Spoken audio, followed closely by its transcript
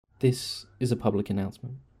This is a public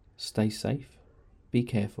announcement. Stay safe, be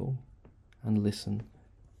careful, and listen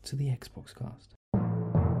to the Xbox Cast.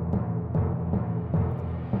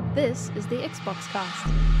 This is the Xbox Cast.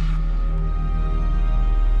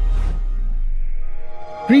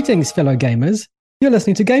 Greetings, fellow gamers. You're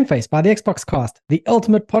listening to Game Face by the Xbox Cast, the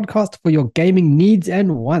ultimate podcast for your gaming needs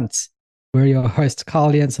and wants. We're your hosts,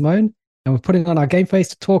 Carly and Simone, and we're putting on our Game Face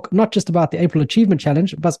to talk not just about the April Achievement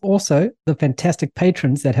Challenge, but also the fantastic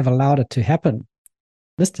patrons that have allowed it to happen.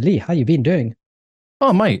 Mr. Lee, how you been doing?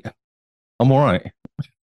 Oh, mate, I'm all right.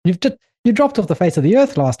 You dropped off the face of the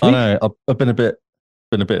earth last week. I know. I've been a bit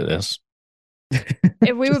of this.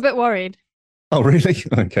 We were a bit worried. Oh, really?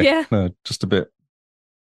 Okay. Yeah. No, just a bit.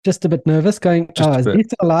 Just a bit nervous, going, is he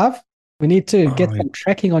still alive? We need to get some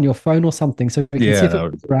tracking on your phone or something so we can see if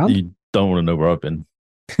it's around. You don't want to know where I've been.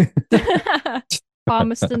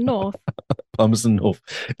 Palmerston North. Palmerston North.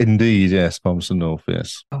 Indeed, yes. Palmerston North,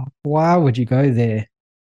 yes. Oh, why would you go there?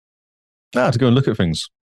 To go and look at things.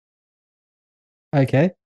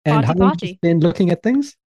 Okay. And how long have you been looking at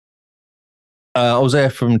things? I was there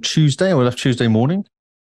from Tuesday. I left Tuesday morning.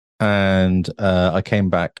 And I came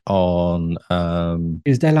back on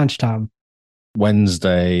Tuesday lunchtime.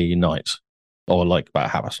 Wednesday night. Or like about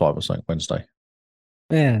 5:30 or something, Wednesday.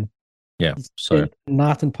 Man. Yeah. So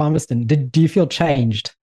night in Palmerston. Do you feel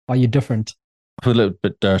changed? Are you different? I feel a little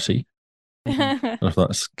bit dirty. If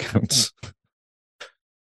that counts.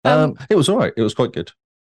 It was all right. It was quite good.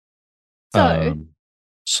 So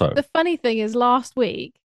the the funny thing is last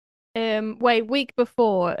week, week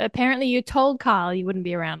before, apparently you told Carl you wouldn't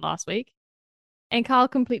be around last week, and Carl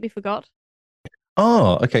completely forgot.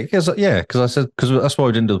 Oh, okay. Because I said that's why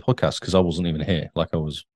I didn't do the podcast because I wasn't even here. Like I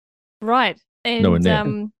was right, and nowhere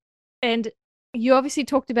near. And you obviously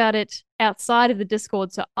talked about it outside of the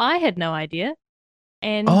Discord, so I had no idea.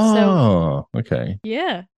 And okay,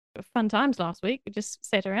 yeah, fun times last week. We just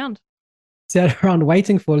sat around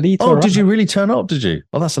waiting for Lee to arrive. Did you really turn up? Did you?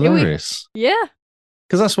 Oh, that's hilarious. Yeah.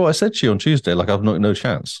 Because that's what I said to you on Tuesday. Like, I've no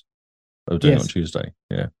chance of doing it on Tuesday.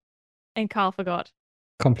 Yeah. And Carl forgot.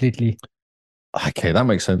 Completely. Okay, that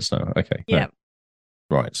makes sense now. Okay. Yeah.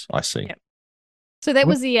 No. Right, I see. Yeah. So that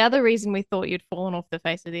was the other reason we thought you'd fallen off the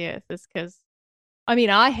face of the earth, is because,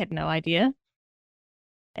 I had no idea.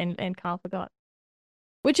 And Carl forgot.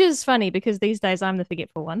 Which is funny, because these days I'm the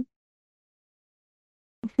forgetful one.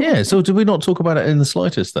 Yeah, so did we not talk about it in the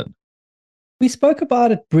slightest then? We spoke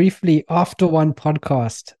about it briefly after one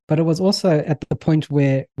podcast, but it was also at the point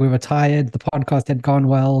where we were tired, the podcast had gone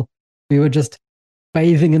well, we were just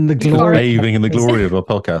bathing in the glory. Bathing in the glory of our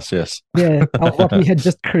podcast, yes. Yeah, of what we had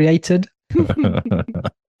just created.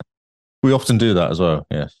 We often do that as well,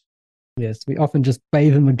 yes. Yes, we often just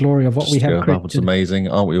bathe in the glory of what we have created. It's amazing,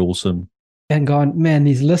 aren't we awesome? And gone, man,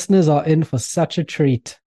 these listeners are in for such a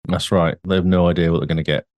treat. That's right. They have no idea what they're going to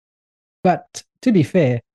get. But to be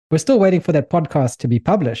fair, we're still waiting for that podcast to be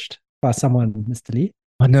published by someone, Mr. Lee.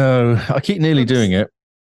 I know. I keep nearly doing it.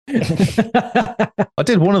 I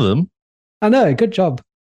did one of them. I know. Good job.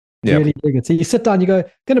 Yeah. Really doing it. So you sit down, you go,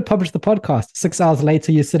 going to publish the podcast. 6 hours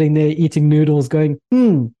later, you're sitting there eating noodles going,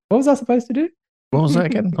 what was I supposed to do? What was that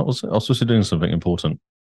again? I was supposed to be doing something important.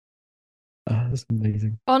 Oh, that's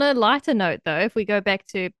amazing. On a lighter note, though, if we go back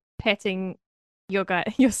to patting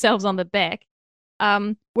yourselves on the back,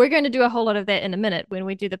 we're going to do a whole lot of that in a minute when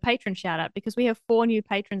we do the patron shout out, because we have 4 new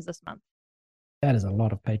patrons this month. That is a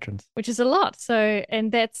lot of patrons. Which is a lot. So,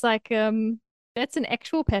 and that's like, that's an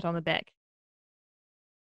actual pat on the back.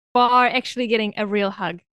 Bar actually getting a real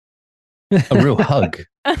hug. A real hug?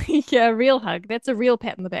 Yeah, a real hug. That's a real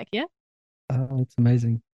pat on the back, yeah? Oh, that's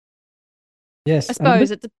amazing. Yes. I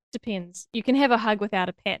suppose it depends. You can have a hug without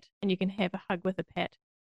a pat, and you can have a hug with a pat.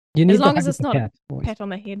 You need as long as it's not a voice. pat on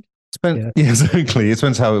the head. Yeah, exactly. It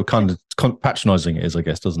depends how kind of patronizing it is, I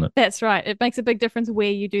guess, doesn't it? That's right. It makes a big difference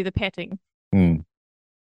where you do the patting.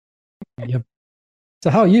 Yep. So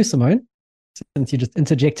how are you, Simone? Since you're just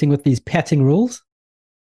interjecting with these patting rules.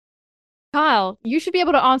 Kyle, you should be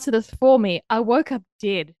able to answer this for me. I woke up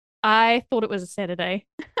dead. I thought it was a Saturday.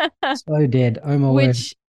 So dead. Oh my word.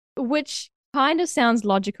 Which kind of sounds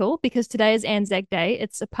logical, because today is Anzac Day.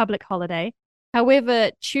 It's a public holiday.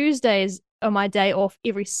 However, Tuesdays are my day off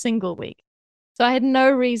every single week. So I had no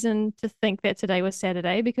reason to think that today was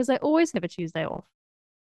Saturday, because I always have a Tuesday off.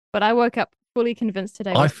 But I woke up fully convinced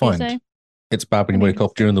today was Tuesday. I find it's bad when you wake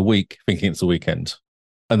up during the week thinking it's the weekend,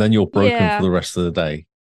 and then you're broken for the rest of the day.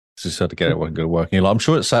 So you just have to get it and go to work. And you're like, I'm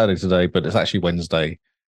sure it's Saturday today, but it's actually Wednesday.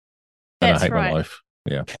 And I hate my life.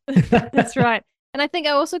 Yeah. That's right. And I think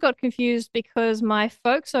I also got confused because my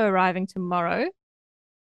folks are arriving tomorrow,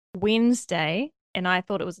 Wednesday, and I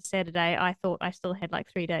thought it was a Saturday. I thought I still had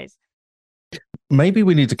like 3 days. Maybe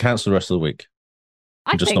we need to cancel the rest of the week.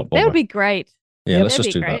 I think that would be great. Yeah, let's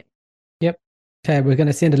just do that. Yep. Okay, we're going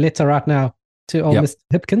to send a letter right now to old Mr.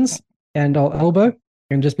 Hipkins and old Elbow,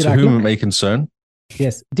 and just be to whom it may concern.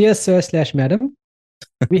 Yes, dear sir/madam,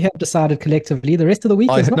 we have decided collectively the rest of the week.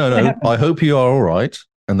 I hope you are all right,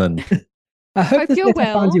 and then I hope this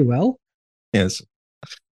letter finds you well. Yes,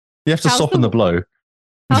 you have to soften the blow.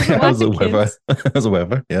 How's the weather? How's the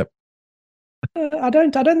weather? Yep. I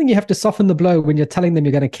don't think you have to soften the blow when you're telling them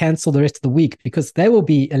you're going to cancel the rest of the week, because they will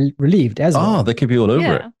be relieved as well. Oh, they could be all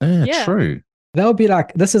over it. Yeah, true. They'll be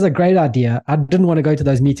like, this is a great idea. I didn't want to go to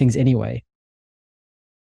those meetings anyway.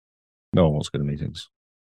 No one wants to go to meetings.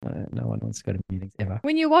 No one wants to go to meetings ever.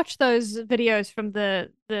 When you watch those videos from the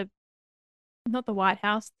not the White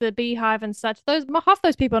House, the Beehive and such, half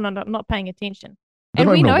those people are not paying attention. They're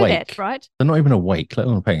and we know awake. that, right? They're not even awake, let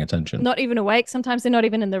alone paying attention. Not even awake. Sometimes they're not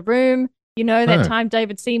even in the room. You know, that time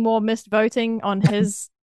David Seymour missed voting on his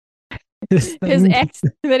his act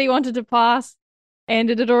that he wanted to pass, and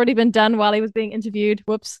it had already been done while he was being interviewed.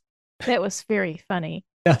 Whoops. That was very funny.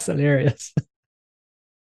 That's hilarious.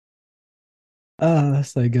 Oh,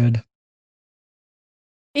 that's so good.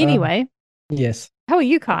 Anyway. Yes. How are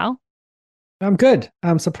you, Kyle? I'm good.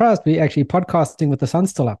 I'm surprised we're actually podcasting with the sun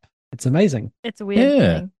still up. It's amazing. It's a weird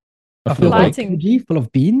thing. I feel like full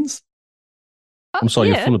of beans. I'm sorry,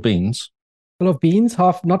 you're full of beans. Full of beans,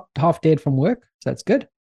 not half dead from work. So that's good.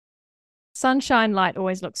 Sunshine light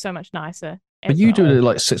always looks so much nicer. But you do it at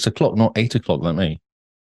like 6 o'clock, not 8 o'clock like me.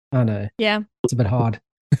 I know. Yeah. It's a bit hard.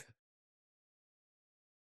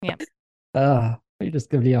 Yeah. You just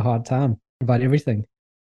give me a hard time about everything.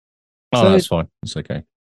 Oh, so that's fine. It's okay.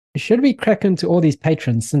 Should we crack into all these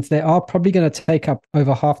patrons, since they are probably going to take up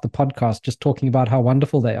over half the podcast just talking about how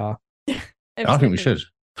wonderful they are? I think we should.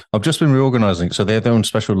 I've just been reorganizing, so they have their own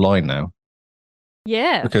special line now.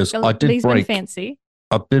 Yeah. Because I did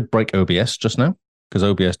break OBS just now, because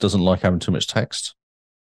OBS doesn't like having too much text.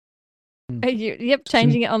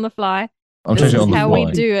 Changing it on the fly. I'm changing it on the fly. This is how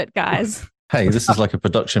we do it, guys. Hey, this is like a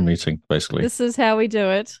production meeting, basically. This is how we do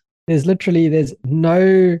it. There's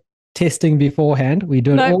no testing beforehand. We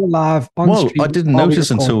do it all live on stream. Well, I didn't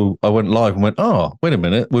notice until I went live and went, oh, wait a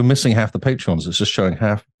minute, we're missing half the Patreons. It's just showing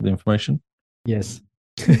half the information. Yes.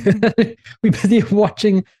 We're busy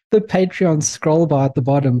watching the Patreon scroll bar at the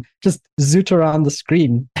bottom just zoot around the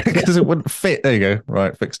screen. Because it wouldn't fit. There you go.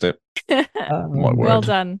 Right, fixed it. Well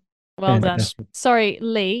done. Well done. Sorry,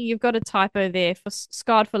 Lee, you've got a typo there for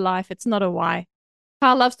Scarred for Life. It's not a Y.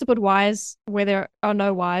 Kyle loves to put Ys where there are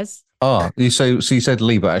no Ys. Ah, you said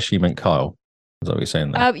Lee, but actually you meant Kyle. Is that what you're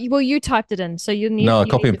saying there? Well, you typed it in, so you need. No, I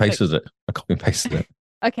copy and pasted it.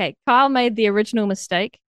 Okay, Kyle made the original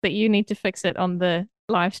mistake, but you need to fix it on the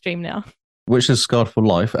live stream now. Which is Scarred for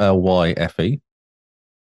Life, Lyfe.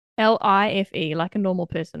 Life, like a normal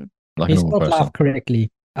person. He spelled life correctly.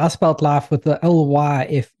 I spelled life with the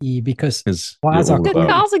Lyfe because Y's are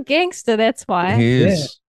Kyle's a gangster, that's why. He is. Yeah.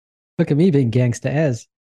 Look at me being gangster as.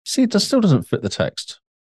 See, it still doesn't fit the text.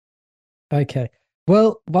 Okay.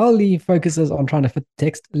 Well, while Lee focuses on trying to fit the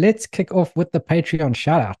text, let's kick off with the Patreon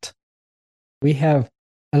shout out. We have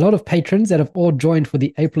a lot of patrons that have all joined for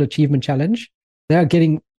the April Achievement Challenge. They are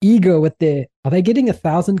getting eager with are they getting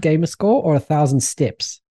 1,000 gamer score or 1,000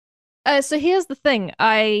 steps? So here's the thing.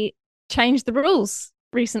 I changed the rules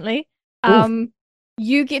recently.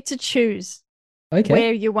 You get to choose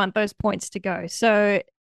where you want those points to go. So,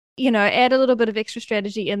 add a little bit of extra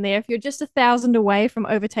strategy in there. If you're just 1,000 away from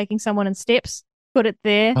overtaking someone in steps, put it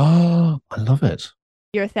there. Oh, I love it.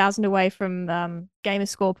 You're 1,000 away from gamer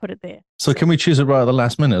score, put it there. So can we choose it right at the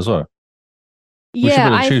last minute as well? We should be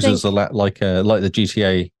able to choose as like the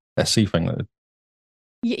GTA SC thing.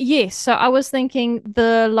 Yes. So I was thinking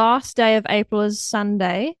the last day of April is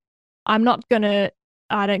Sunday. I don't care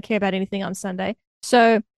about anything on Sunday.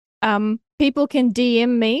 So people can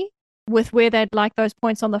DM me with where they'd like those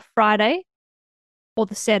points on the Friday or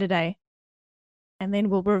the Saturday. And then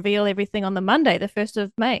we'll reveal everything on the Monday, the 1st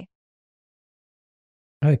of May.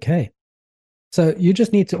 Okay. So you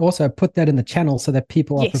just need to also put that in the channel so that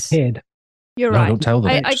people are prepared. You're right. Don't tell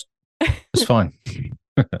them. It's fine.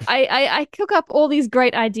 I cook up all these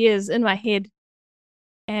great ideas in my head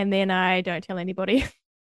and then I don't tell anybody.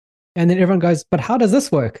 And then everyone goes, but how does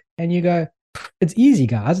this work? And you go, it's easy,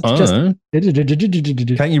 guys. It's just.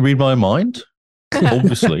 Can't you read my mind?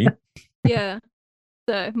 Obviously. Yeah.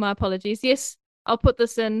 So my apologies. Yes, I'll put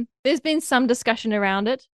this in. There's been some discussion around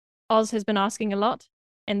it. Oz has been asking a lot,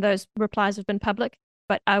 and those replies have been public,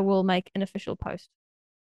 but I will make an official post.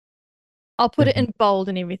 I'll put it in bold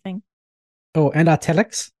and everything. Oh, and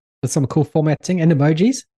italics? with some cool formatting and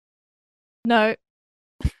emojis? No,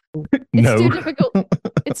 No. too difficult.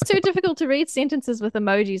 It's too difficult to read sentences with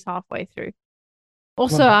emojis halfway through.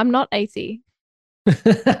 Also, Well- I'm not 80.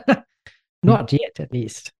 Not yet, at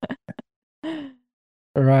least.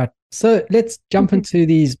 All right. So let's jump into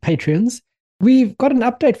these Patreons. We've got an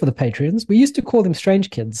update for the Patreons. We used to call them strange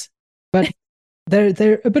kids, but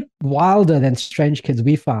they're a bit wilder than strange kids,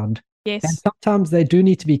 we found. And Yes. sometimes they do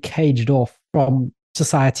need to be caged off from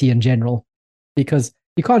society in general, because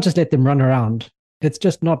you can't just let them run around. It's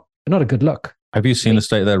just not a good look. Have you seen the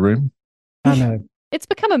state of their room? I know. It's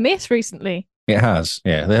become a mess recently. It has.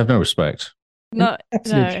 Yeah, they have no respect. No,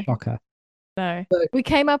 Absolute no, shocker. no. So- We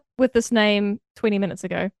came up with this name 20 minutes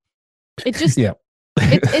ago. It just, Yeah.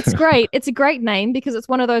 it's great. It's a great name because it's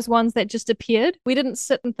one of those ones that just appeared. We didn't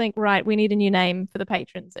sit and think, right, we need a new name for the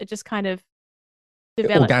patrons. It just kind of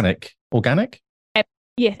developed. Organic?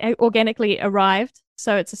 Yeah, it organically arrived.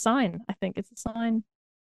 So it's a sign. I think it's a sign.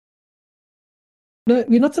 No,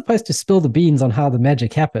 we're not supposed to spill the beans on how the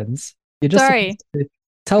magic happens. You're just Sorry. supposed to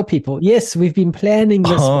tell people, yes, we've been planning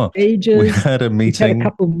this for ages. We had a We've had a meeting.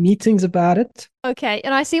 couple meetings about it. Okay,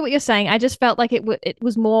 and I see what you're saying. I just felt like it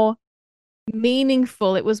was more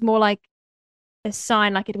meaningful. It was more like a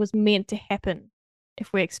sign, like it was meant to happen.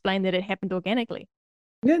 If we explained that it happened organically.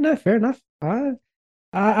 Yeah, no, fair enough.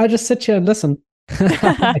 I just sit here and listen. I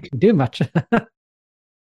don't actually do much.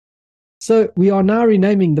 So we are now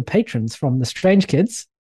renaming the patrons from the Strange Kids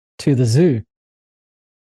to the Zoo.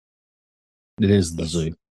 It is the Yes.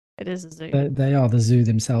 zoo. It is a zoo. They are the zoo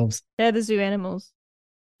themselves. They're the zoo animals.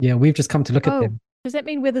 Yeah, we've just come to look at Oh. them. Does that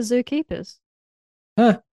mean we're the zookeepers?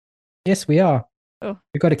 Yes, we are. Oh.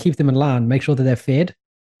 We've got to keep them in line, make sure that they're fed,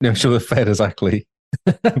 Yeah, sure, they're fed exactly.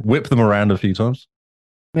 Whip them around a few times.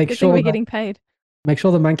 make Good thing sure we're that- getting paid. make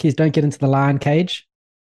sure the monkeys don't get into the lion cage.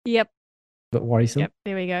 Yep. But worrisome. Yep.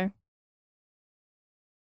 There we go.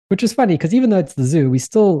 Which is funny because even though it's the zoo, we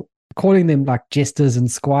still calling them like jesters and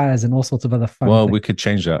squires and all sorts of other fun Well, things. we could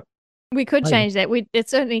change that. We could Oh, yeah. change that.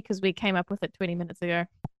 It's only because we came up with it 20 minutes ago.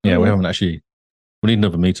 Yeah, we Mhm. haven't actually. We need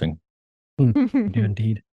another meeting. We do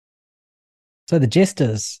indeed. So the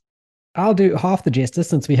jesters, I'll do half the jesters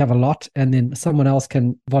since we have a lot, and then someone else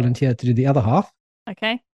can volunteer to do the other half.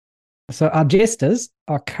 Okay. So our jesters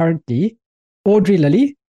are currently Audrey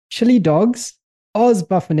Lilly, Chili Dogs, Oz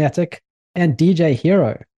Buffinatic, and DJ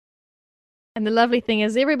Hero. And the lovely thing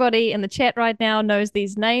is, everybody in the chat right now knows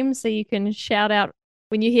these names, so you can shout out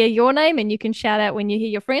when you hear your name, and you can shout out when you hear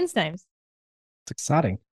your friends' names. It's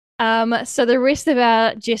exciting. So the rest of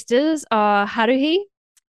our jesters are Haruhi,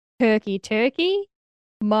 Turkey,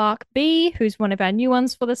 Mark B, who's one of our new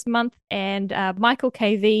ones for this month, and Michael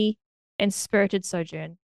KV and Spirited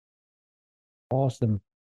Sojourn. Awesome.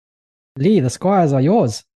 Lee, the squires are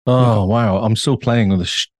yours. Oh, wow. I'm still playing with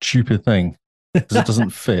this stupid thing because it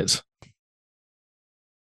doesn't fit.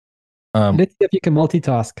 Let's see if you can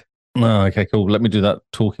multitask. No, okay, cool. Let me do that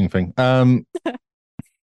talking thing.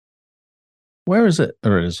 Where is it?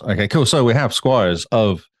 There it is. Okay, cool. So we have squires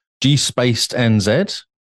of G spaced NZ,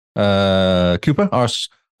 Cooper,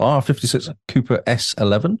 R56, Cooper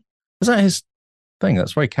S11. Is that his thing?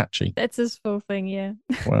 That's very catchy. That's his full thing, yeah.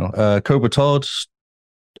 Wow. Cobra Todd,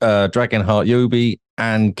 Dragonheart Yobi,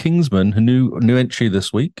 and Kingsman, a new entry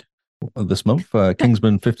this month,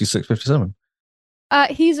 Kingsman 5657.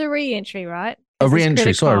 He's a re-entry, right? A 'Cause his re-entry,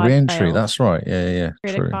 credit sorry, card re-entry. failed. That's right. Yeah.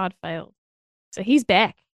 Credit True. card failed. So he's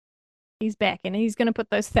back. He's back, and he's going to put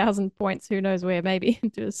those 1,000 points, who knows where, maybe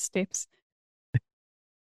into his steps.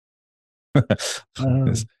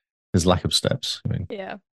 His lack of steps. I mean,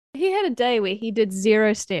 Yeah. He had a day where he did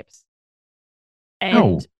 0 steps.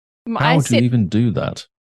 How? And how do you even do that?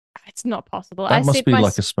 it's not possible. That must set be my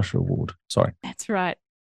like a special award. Sorry. That's right.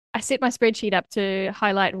 I set my spreadsheet up to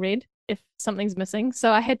highlight red if something's missing,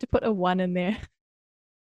 so I had to put a 1 in there.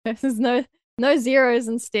 There's no zeros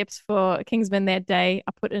and steps for Kingsman that day.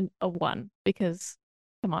 I put in a 1 because,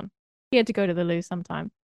 come on, he had to go to the loo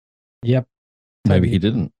sometime. Yep. Maybe he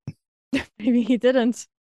didn't. Maybe he didn't.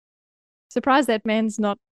 Surprised that man's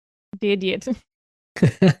not dead yet.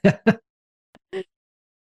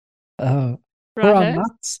 For our Righto.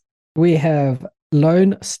 nuts, we have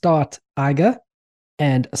Lone Start Iger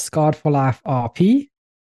and Scarred for Life RP.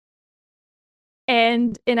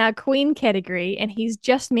 And in our queen category, and he's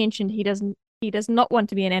just mentioned he does not want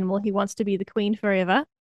to be an animal. He wants to be the queen forever.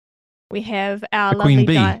 We have our The lovely queen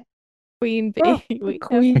bee. Queen bee. Oh, We have-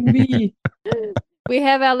 Queen Bee. we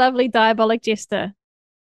have our lovely diabolic jester.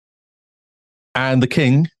 And the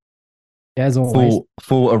king, As always.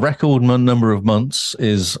 for a record number of months,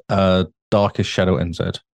 is Darkest Shadow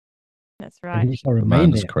NZ. That's And right. he shall The remain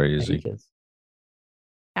man is there for crazy. ages.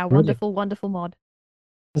 Our Brilliant. wonderful, wonderful mod.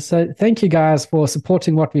 So thank you guys for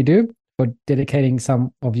supporting what we do, for dedicating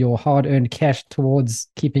some of your hard-earned cash towards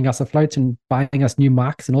keeping us afloat and buying us new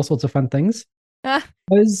marks and all sorts of fun things. Ah,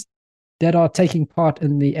 Those that are taking part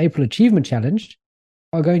in the April Achievement Challenge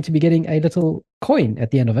are going to be getting a little coin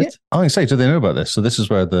at the end of it. Yeah. I can say, do they know about this? So this is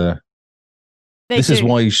where this is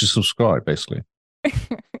why you should subscribe, basically.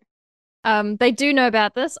 They do know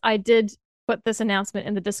about this. I did put this announcement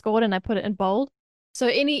in the Discord and I put it in bold. So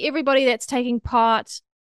everybody that's taking part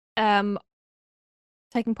in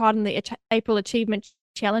the April Achievement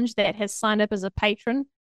Challenge that has signed up as a patron,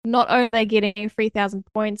 not only are they getting 3,000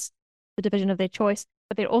 points, the division of their choice,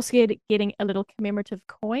 but they're also getting a little commemorative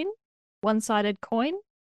coin, one-sided coin,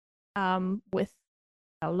 with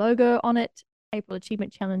our logo on it, April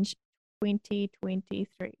Achievement Challenge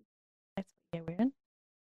 2023. That's what year we're in.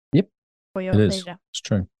 Yep. For your It is. pleasure. It's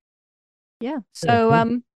true. Yeah. Very So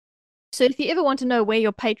cool. so if you ever want to know where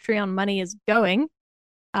your Patreon money is going,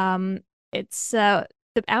 it's the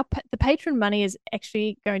patron money is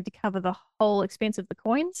actually going to cover the whole expense of the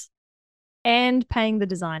coins and paying the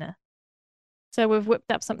designer. So we've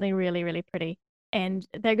whipped up something really, really pretty, and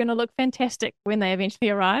they're going to look fantastic when they eventually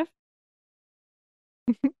arrive.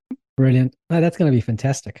 Brilliant. No, that's going to be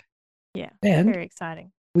fantastic. Yeah, And very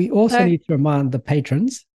exciting. we also So- need to remind the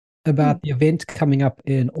patrons about the event coming up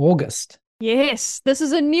in August. Yes, this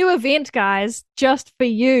is a new event, guys, just for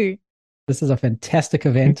you. This is a fantastic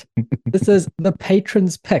event. This is the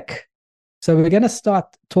patrons pick. So we're going to start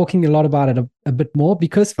talking a lot about it a bit more,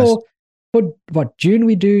 because for what, June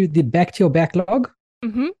we do the back to your backlog.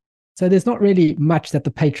 Mm-hmm. So there's not really much that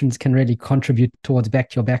the patrons can really contribute towards back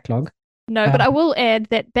to your backlog. No, but I will add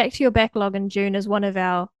that Back to Your Backlog in June is one of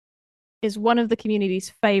the community's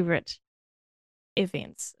favorite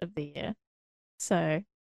events of the year. So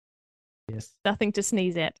Yes. nothing to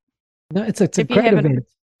sneeze at. No, it's a If you great haven't event.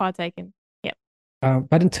 partaken. Yep.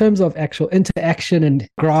 But in terms of actual interaction and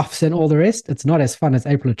graphs and all the rest, it's not as fun as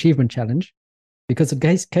April Achievement Challenge, because in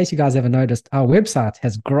case you guys ever noticed, our website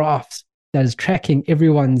has graphs that is tracking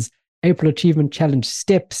everyone's April Achievement Challenge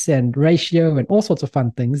steps and ratio and all sorts of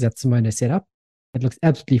fun things that Simone has set up. It looks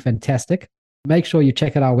absolutely fantastic. Make sure you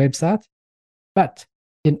check out our website. But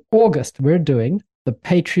in August, we're doing the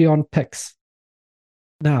Patreon picks.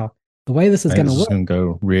 Now, the way this is going to work going to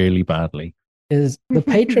go really badly. is the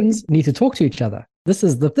patrons need to talk to each other. This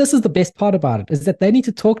is the best part about it, is that they need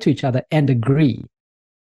to talk to each other and agree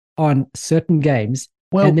on certain games.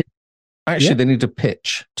 Well, and then actually, they need to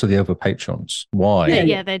pitch to the other patrons. Why?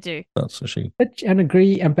 Yeah, they do. That's actually pitch and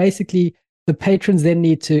agree, and basically the patrons then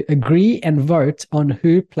need to agree and vote on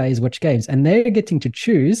who plays which games, and they're getting to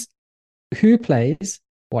choose who plays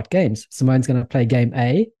what games. Simone's going to play game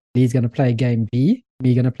A, Lee's going to play game B,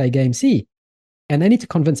 me going to play game C, and they need to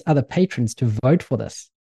convince other patrons to vote for this.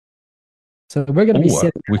 So we're going to be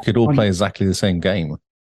set. we could all play exactly the same game.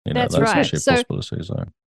 That's right. actually a So- possibility. So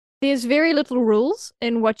There's very little rules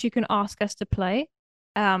in what you can ask us to play.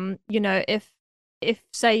 If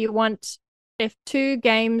say you want, if 2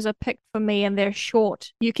 games are picked for me and they're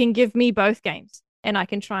short, you can give me both games and I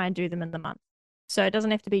can try and do them in the month. So it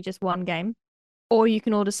doesn't have to be just one game. Or you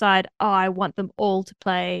can all decide, I want them all to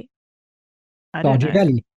play, I don't Stardew know,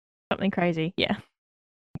 Valley. something crazy. Yeah.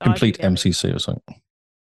 complete Stardew Valley. MCC or something.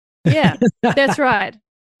 Yeah, that's right.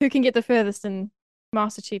 Who can get the furthest in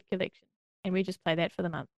Master Chief Collection? And we just play that for the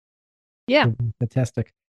month. Yeah.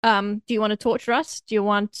 Fantastic. Do you want to torture us?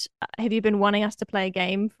 Have you been wanting us to play a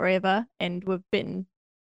game forever and we've been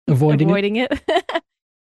avoiding it?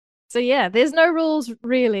 So yeah, there's no rules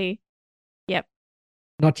really. Yep.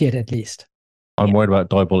 Not yet, at least. I'm worried about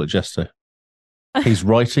Diabolic Jester. He's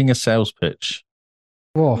writing a sales pitch.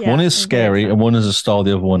 Oh, Yeah, one is I'm scary very and one is a style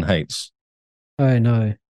the other one hates. oh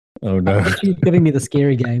no. Oh no. She's giving me the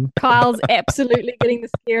scary game. Kyle's absolutely getting the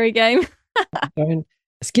scary game.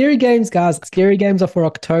 Scary games, guys. Scary games are for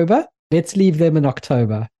October. Let's leave them in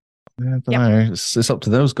October. I don't know. It's up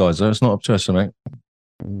to those guys, though. It's not up to us, mate.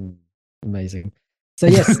 Amazing. So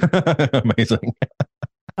yes, Amazing.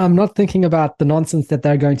 I'm not thinking about the nonsense that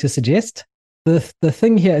they're going to suggest. The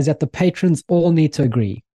thing here is that the patrons all need to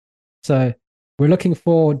agree. So we're looking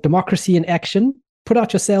for democracy in action. Put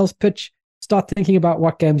out your sales pitch. Start thinking about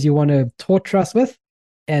what games you want to torture us with,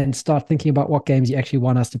 and start thinking about what games you actually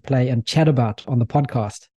want us to play and chat about on the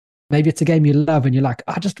podcast. Maybe it's a game you love and you're like,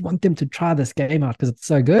 I just want them to try this game out because it's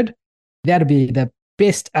so good. That'd be the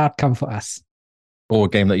best outcome for us. Or a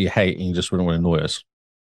game that you hate and you just wouldn't want to annoy us.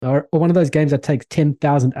 Or one of those games that takes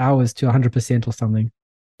 10,000 hours to 100% or something.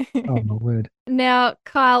 Oh, my word. Now,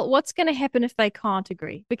 Kyle, what's going to happen if they can't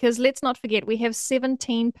agree? Because let's not forget, we have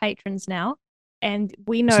 17 patrons now, and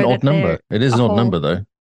we know It's an that odd number. It is an odd number, though.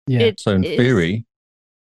 Yeah. So in theory,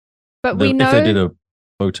 but we if know they did a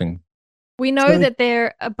voting, that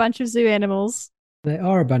they're a bunch of zoo animals. They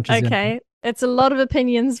are a bunch of zoo Okay, animals. it's a lot of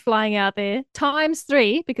opinions flying out there. Times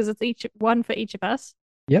 3 because it's one for each of us.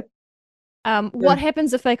 Yep. What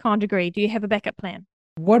happens if they can't agree? Do you have a backup plan?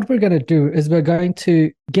 What we're going to do is we're going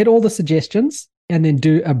to get all the suggestions and then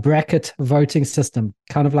do a bracket voting system,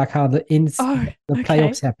 kind of like how the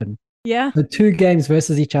playoffs happen. Yeah. The 2 games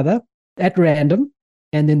versus each other at random,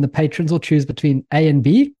 and then the patrons will choose between A and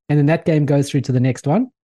B, and then that game goes through to the next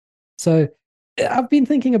one. So I've been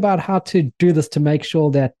thinking about how to do this to make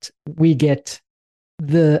sure that we get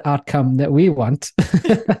the outcome that we want.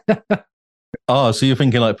 Oh, so you're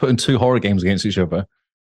thinking like putting 2 horror games against each other?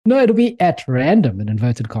 No, it'll be at random in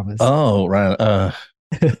inverted commas. Oh, right.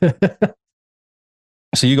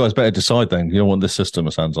 So you guys better decide then. You don't want this system,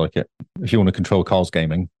 it sounds like it, if you want to control Carl's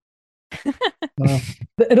gaming.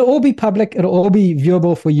 It'll all be public. It'll all be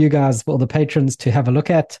viewable for you guys, for the patrons to have a look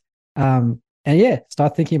at. And yeah,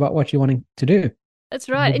 start thinking about what you're wanting to do. That's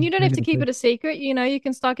right. And you don't have to keep it a secret. You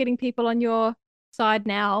can start getting people on your side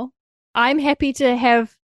now. I'm happy to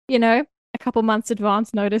have, a couple months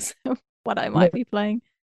advance notice of what I might be playing.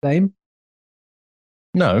 Same?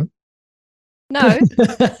 No.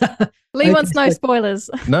 Lee wants no spoilers.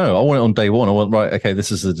 No, I want it on day one. I want, right, okay,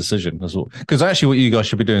 this is the decision. Because actually what you guys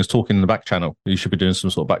should be doing is talking in the back channel. You should be doing some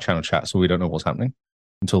sort of back channel chat so we don't know what's happening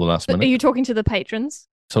until the last minute. Are you talking to the patrons?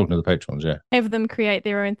 Talking to the patrons, yeah. Have them create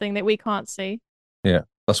their own thing that we can't see. Yeah,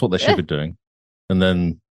 that's what they should be doing. And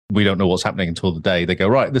then we don't know what's happening until the day. They go,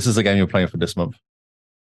 right, this is the game you're playing for this month.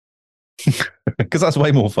 Because that's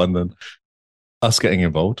way more fun than us getting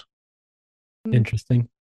involved. Interesting.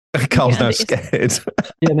 Carl's now scared.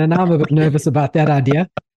 Now I'm a bit nervous about that idea.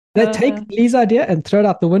 They take Lee's idea and throw it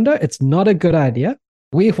out the window. It's not a good idea.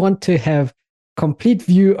 We want to have complete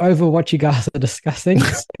view over what you guys are discussing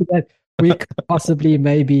so that we could possibly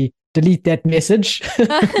maybe delete that message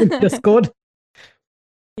in Discord.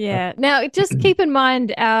 Yeah. Now, just keep in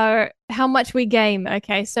mind how much we game.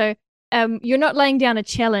 Okay, so you're not laying down a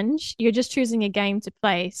challenge. You're just choosing a game to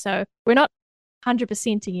play. So we're not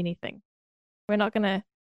 100%ing anything. We're not gonna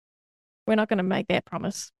make that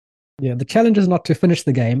promise. Yeah, the challenge is not to finish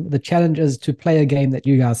the game. The challenge is to play a game that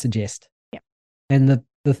you guys suggest. Yeah. And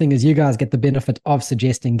the thing is, you guys get the benefit of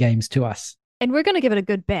suggesting games to us. And we're going to give it a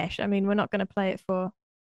good bash. I mean, we're not going to play it for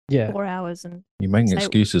 4 hours. And you're making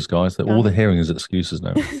excuses, guys. That all the hearing is excuses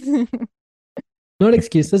now. Not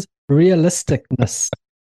excuses, realisticness.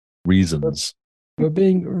 Reasons. We're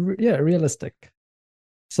being, realistic.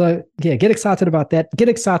 So, yeah, get excited about that. Get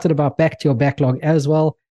excited about back to your backlog as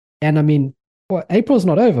well. And I mean, April's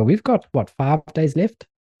not over. We've got, 5 days left?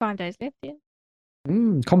 5 days left, yeah.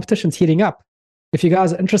 Competition's heating up. If you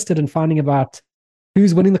guys are interested in finding about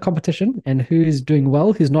who's winning the competition and who's doing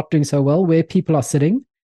well, who's not doing so well, where people are sitting,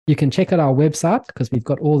 you can check out our website because we've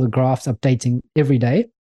got all the graphs updating every day.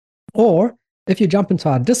 Or if you jump into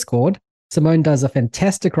our Discord, Simone does a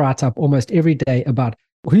fantastic write-up almost every day about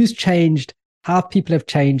who's changed, how people have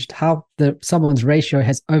changed, how someone's ratio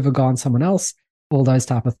has overgone someone else, all those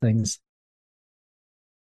type of things.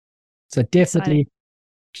 So definitely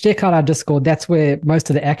check out our Discord. That's where most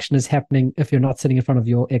of the action is happening if you're not sitting in front of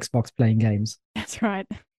your Xbox playing games. That's right.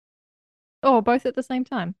 Or both at the same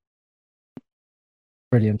time.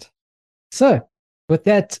 Brilliant. So with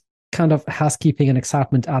that kind of housekeeping and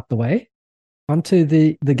excitement out the way, onto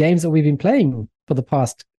the games that we've been playing for the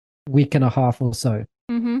past week and a half or so.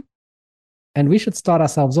 Mm-hmm. And we should start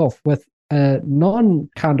ourselves off with a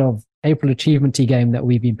non-kind of April achievement-y game that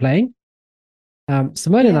we've been playing.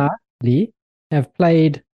 Simone and I, Lee, have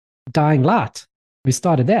played Dying Light. We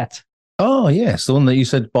started that. Oh, yes. The one that you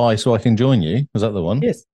said buy so I can join you. Was that the one?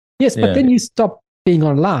 Yes. Yes, but then you stopped being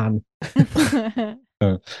online. Yeah,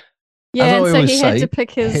 and so he had to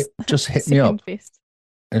pick his just hit me up. Best.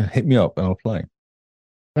 Hit me up and I'll play.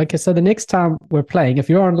 Okay, so the next time we're playing, if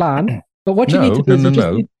you're online, but what you need to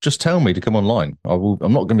do just tell me to come online. I'm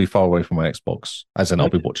not going to be far away from my Xbox, as in I'll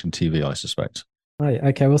be watching TV, I suspect. Right,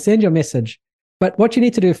 okay, we'll send you a message. But what you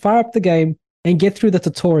need to do, fire up the game and get through the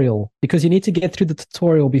tutorial, because you need to get through the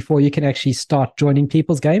tutorial before you can actually start joining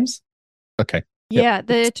people's games. Okay. Yeah,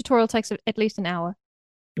 the tutorial takes at least an hour.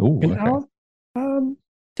 Oh, an hour?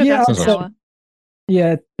 Took us an hour.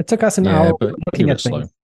 Yeah, it took us an hour but looking at things.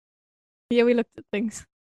 Yeah, we looked at things.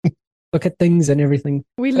 Look at things and everything.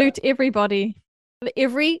 We loot everybody.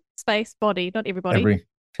 Every space body, not everybody.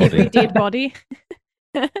 Every dead body.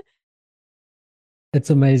 It's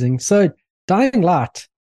amazing. So Dying Light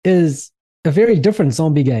is a very different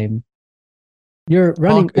zombie game. You're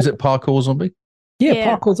running. Is it parkour zombie?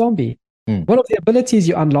 Yeah, parkour zombie. One of the abilities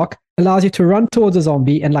you unlock allows you to run towards a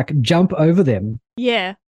zombie and like jump over them.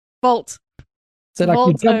 Yeah. Vault. So like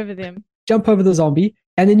Vault you over them. Jump over the zombie,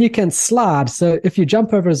 and then you can slide. So if you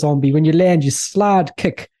jump over a zombie, when you land, you slide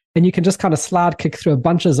kick, and you can just kind of slide kick through a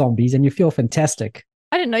bunch of zombies, and you feel fantastic.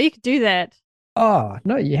 I didn't know you could do that. Oh,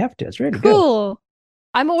 no, you have to. It's really cool. good.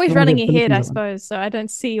 I'm always running ahead, I suppose, so I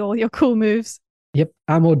don't see all your cool moves. Yep,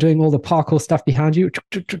 I'm all doing all the parkour stuff behind you.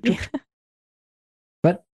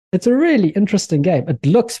 But it's a really interesting game. It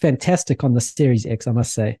looks fantastic on the Series X, I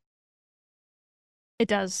must say. It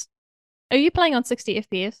does. Are you playing on 60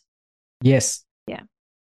 FPS? Yes. Yeah.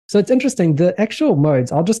 So it's interesting. The actual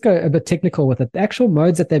modes, I'll just go a bit technical with it. The actual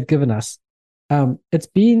modes that they've given us, it's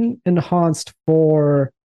been enhanced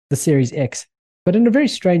for the Series X, but in a very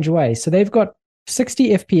strange way. So they've got 60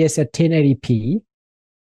 FPS at 1080p,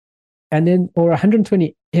 and then, or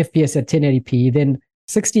 120 FPS at 1080p, then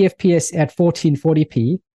 60 FPS at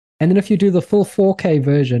 1440p. And then if you do the full 4K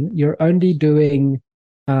version, you're only doing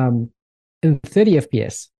in 30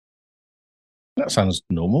 FPS. That sounds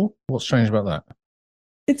normal. What's strange about that?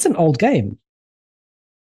 It's an old game.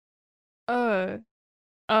 Oh,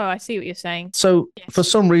 I see what you're saying. So for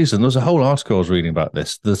some reason, there's a whole article I was reading about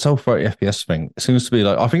this. The whole 30 FPS thing seems to be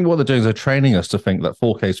like, I think what they're doing is they're training us to think that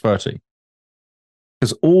 4K is 30.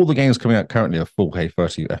 Because all the games coming out currently are 4K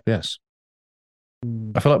 30 FPS.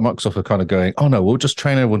 I feel like Microsoft are kind of going, oh no, we'll just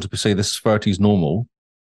train everyone to say this is 30 is normal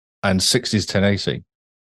and 60 is 1080.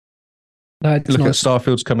 No, it's Look not. at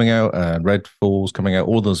Starfield's coming out and Redfall's coming out,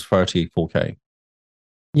 all those 30 4K.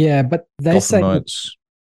 Yeah, but they Gotham say Knights.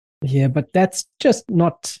 yeah, but that's just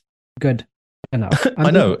not good enough.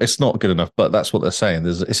 I know it's not good enough, but that's what they're saying.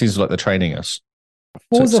 It seems like they're training us.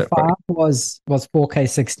 Forza 5 was 4K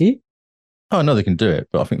 60. Oh, I know they can do it,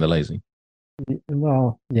 but I think they're lazy.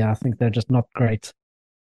 Well, yeah, I think they're just not great.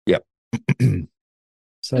 Yep.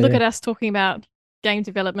 So look at us talking about game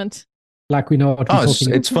development. Like we know what we're talking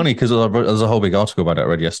about. It's funny because there's a whole big article about it I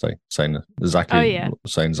read yesterday saying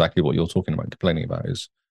exactly what you're talking about, complaining about is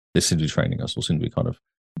they seem to be training us or seem to be kind of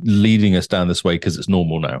leading us down this way because it's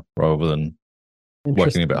normal now rather than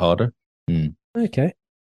working a bit harder. Okay.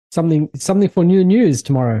 Something for new news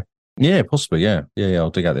tomorrow. Yeah, possibly. Yeah.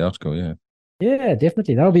 I'll dig out the article. Yeah. Yeah,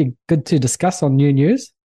 definitely. That'll be good to discuss on new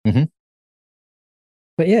news. Mm-hmm.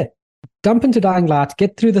 But yeah, jump into Dying Light,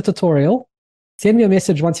 get through the tutorial, send me a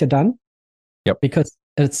message once you're done. Yep. Because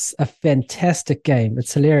it's a fantastic game.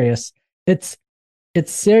 It's hilarious. It's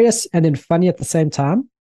serious and then funny at the same time.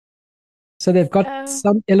 So they've got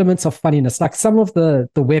some elements of funniness. Like some of the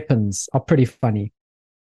weapons are pretty funny.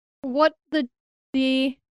 What the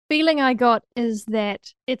feeling I got is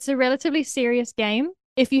that it's a relatively serious game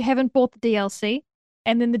if you haven't bought the DLC,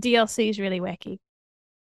 and then the DLC is really wacky.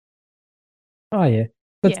 Oh yeah.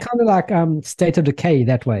 But it's kind of like State of Decay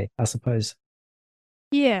that way, I suppose.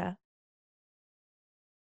 Yeah.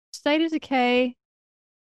 State of Decay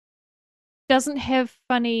doesn't have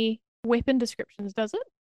funny weapon descriptions, does it?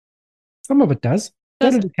 Some of it does.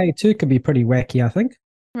 State of Decay 2 can be pretty wacky, I think.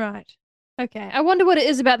 Right. Okay. I wonder what it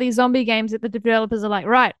is about these zombie games that the developers are like,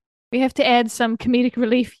 right, we have to add some comedic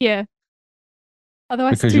relief here.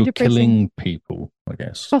 Otherwise, because it's too you're depressing. killing people, I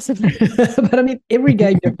guess. Possibly. But I mean, every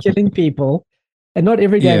game you're killing people, and not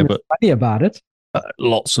every game is funny about it.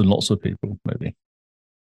 Lots and lots of people, maybe.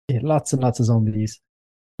 Yeah, lots and lots of zombies.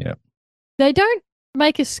 Yeah. They don't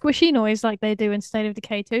make a squishy noise like they do in State of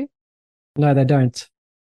Decay 2. No, they don't.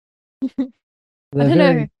 I don't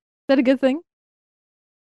know. Is that a good thing?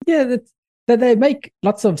 Yeah, that they make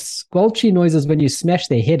lots of squelchy noises when you smash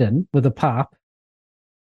their head in with a pipe.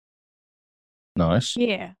 Nice.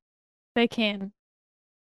 Yeah, they can.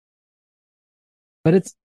 But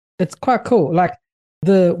it's quite cool. Like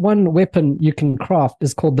the one weapon you can craft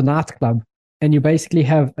is called the Nightclub, and you basically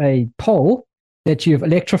have a pole that you've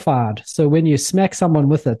electrified. So when you smack someone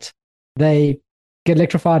with it, they get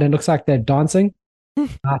electrified and it looks like they're dancing.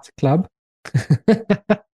 Nightclub.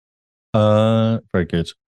 Very good.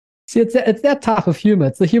 See, it's that type of humor.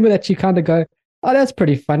 It's the humor that you kind of go, oh, that's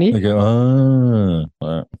pretty funny. They go,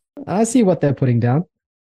 I see what they're putting down.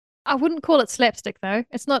 I wouldn't call it slapstick, though.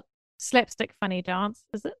 It's not slapstick funny dance,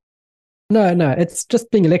 is it? No, it's just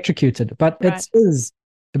being electrocuted, but it is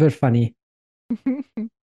a bit funny.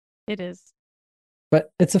 It is.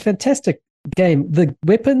 But it's a fantastic game. The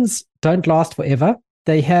weapons don't last forever.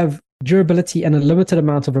 They have durability and a limited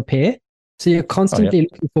amount of repair. So you're constantly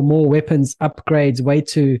looking for more weapons, upgrades, way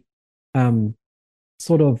to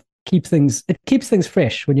sort of keeps things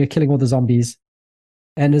fresh when you're killing all the zombies.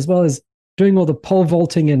 And as well as doing all the pole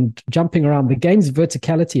vaulting and jumping around. The game's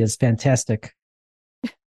verticality is fantastic.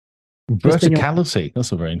 Verticality?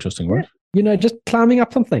 That's a very interesting word. You know, just climbing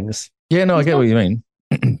up on things. Yeah, no, I get what you mean.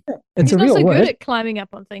 It's He's a not real so word. good at climbing up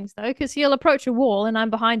on things though, because he'll approach a wall and I'm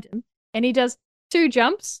behind him, and he does 2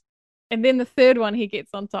 jumps, and then the third one he gets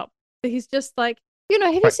on top. So he's just like,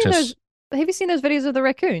 have you seen Practice. those videos of the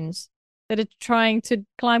raccoons that are trying to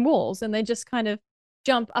climb walls and they just kind of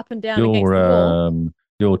jump up and down against the wall?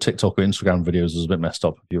 Your TikTok or Instagram videos is a bit messed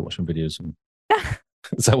up if you're watching videos. And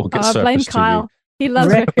is that what gets I blame surfaced to Kyle. you? He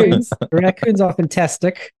loves raccoons. Raccoons are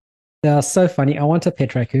fantastic. They are so funny. I want a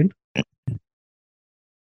pet raccoon.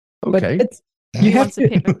 Okay. But you have Wants a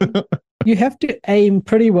pet raccoon. you have to aim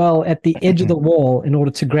pretty well at the edge of the wall in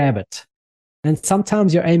order to grab it. And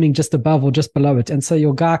sometimes you're aiming just above or just below it. And so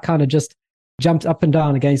your guy kind of just jumps up and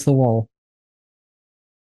down against the wall.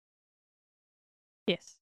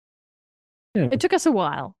 Yes. Yeah. It took us a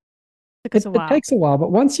while. It takes a while,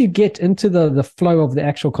 but once you get into the flow of the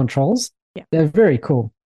actual controls, they're very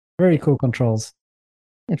cool. Very cool controls.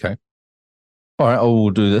 Okay. All right, I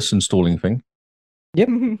will do this installing thing. Yep.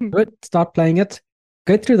 Good. Start playing it.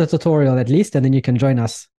 Go through the tutorial at least, and then you can join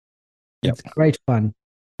us. Yep. It's great fun.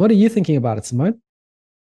 What are you thinking about it, Simone?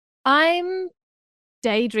 I'm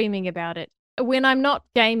daydreaming about it. When I'm not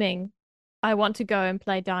gaming, I want to go and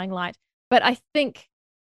play Dying Light. But I think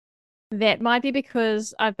that might be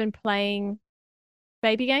because I've been playing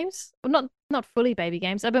baby games. Well, not fully baby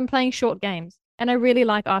games. I've been playing short games, and I really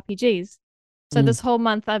like RPGs. So this whole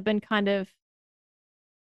month I've been kind of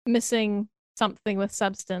missing something with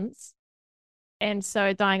substance. And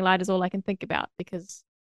so Dying Light is all I can think about because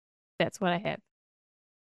that's what I have.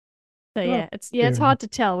 So yeah, it's hard to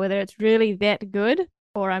tell whether it's really that good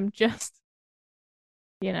or I'm just,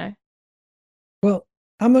 Well,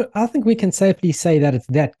 I think we can safely say that it's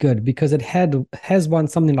that good because it has won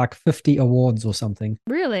something like 50 awards or something.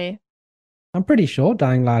 Really? I'm pretty sure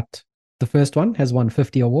Dying Light, the first one, has won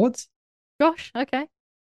 50 awards. Gosh, okay.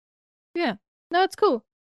 Yeah. No, it's cool.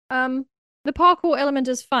 The parkour element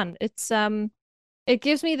is fun. It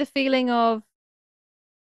gives me the feeling of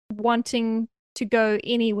wanting to go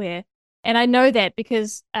anywhere. And I know that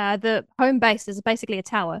because the home base is basically a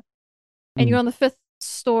tower. And you're on the 5th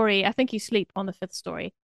story. I think you sleep on the 5th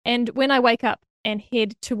story. And when I wake up and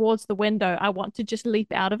head towards the window, I want to just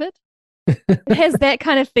leap out of it. It has that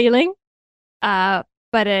kind of feeling. But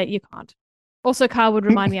you can't. Also, Carl would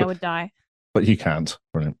remind me I would die. But you can't.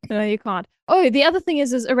 Brilliant. No, you can't. Oh, the other thing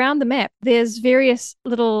is around the map, there's various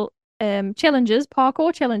little challenges,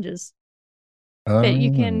 parkour challenges that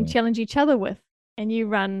you can challenge each other with. And you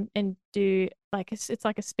run and do it's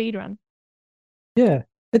like a speed run. Yeah,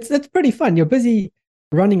 it's pretty fun. You're busy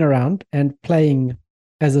running around and playing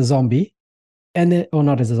as a zombie, and then, or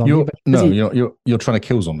not as a zombie, you're trying to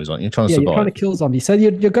kill zombies, aren't you? You're trying to survive. You're trying to kill zombies. So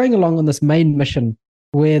you're going along on this main mission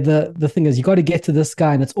where the thing is you got to get to this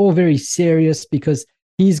guy, and it's all very serious because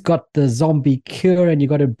he's got the zombie cure, and you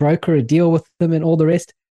got to broker a deal with them and all the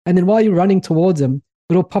rest. And then while you're running towards him,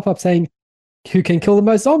 it'll pop up saying, "Who can kill the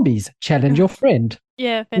most zombies? Challenge your friend."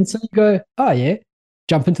 Yeah. And so you go, "Oh yeah,"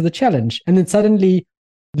 jump into the challenge. And then suddenly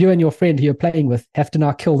you and your friend who you're playing with have to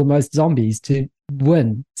now kill the most zombies to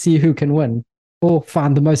win, see who can win, or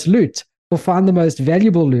find the most loot, or find the most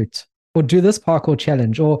valuable loot, or do this parkour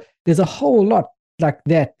challenge. Or there's a whole lot like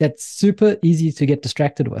that that's super easy to get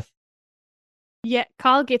distracted with. Yeah,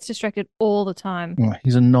 Carl gets distracted all the time. Oh,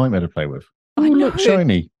 he's a nightmare to play with. I know. Look,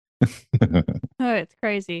 shiny. Oh, it's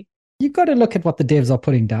crazy. You got to look at what the devs are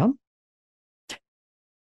putting down.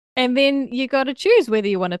 And then you got to choose whether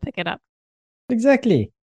you want to pick it up.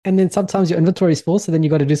 Exactly. And then sometimes your inventory is full, so then you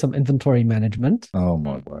got to do some inventory management. Oh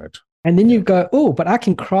my word. And then you go, oh, but I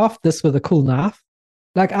can craft this with a cool knife.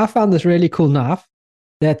 Like I found this really cool knife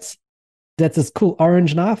that's this cool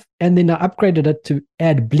orange knife. And then I upgraded it to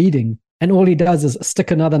add bleeding. And all he does is stick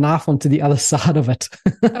another knife onto the other side of it.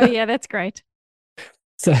 Oh, yeah, that's great.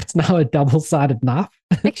 So it's now a double-sided knife.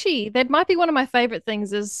 Actually, that might be one of my favorite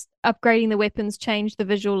things is upgrading the weapons change the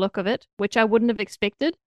visual look of it, which I wouldn't have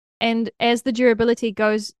expected. And as the durability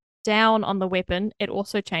goes down on the weapon, it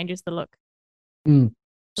also changes the look. Which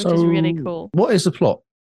is really cool. What is the plot?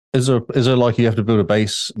 Is there like you have to build a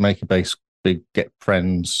base, make a base big, get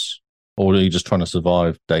friends, or are you just trying to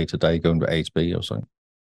survive day to day, going to A to B or something?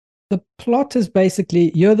 The plot is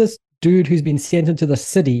basically you're this dude who's been sent into the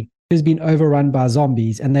city who's been overrun by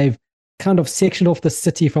zombies, and they've kind of sectioned off the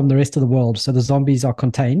city from the rest of the world, so the zombies are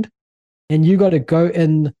contained. And you got to go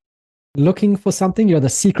in looking for something. You're the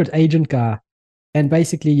secret agent guy, and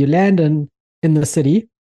basically you land in the city,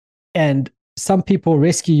 and some people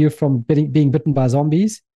rescue you from being bitten by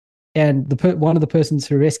zombies, and one of the persons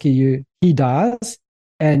who rescue you, he dies,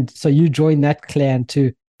 and so you join that clan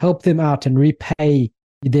to help them out and repay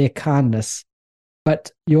their kindness. But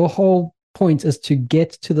your whole point is to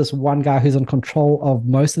get to this one guy who's in control of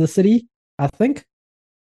most of the city, I think.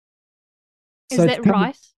 Is that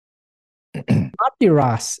Rice? Might be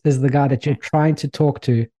Rice is the guy that you're trying to talk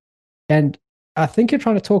to. And I think you're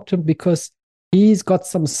trying to talk to him because he's got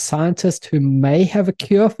some scientist who may have a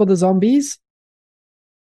cure for the zombies.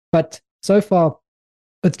 But so far,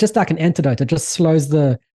 it's just like an antidote. It just slows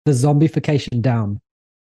the zombification down.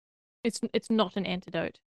 It's not an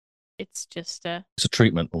antidote. It's just it's a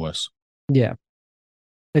treatment almost. Yeah.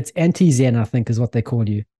 It's anti-zen, I think, is what they call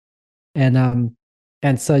you. And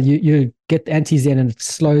so you get anti-zen and it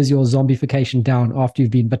slows your zombification down after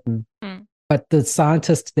you've been bitten. But the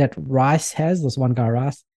scientist that Rice has, this one guy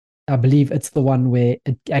Rice, I believe it's the one where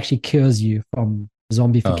it actually cures you from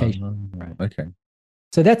zombification. Okay.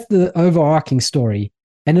 So that's the overarching story.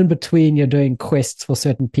 And in between, you're doing quests for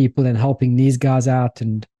certain people and helping these guys out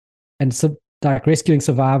and so like rescuing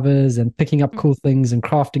survivors and picking up cool things and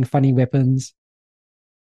crafting funny weapons.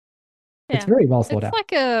 Yeah. It's very well thought out.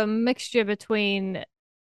 It's like a mixture between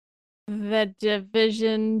The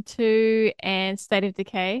Division 2 and State of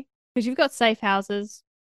Decay, because you've got safe houses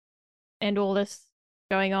and all this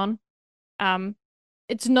going on.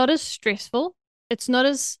 It's not as stressful. It's not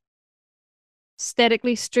as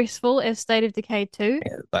statically stressful as State of Decay 2.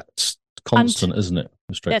 Yeah, that's constant, isn't it?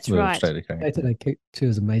 That's right. State of Decay 2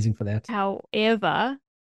 is amazing for that. However,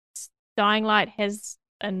 Dying Light has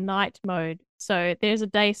a night mode. So there's a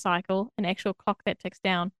day cycle, an actual clock that ticks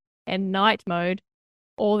down, and night mode,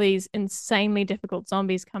 all these insanely difficult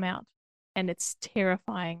zombies come out, and it's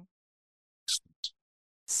terrifying.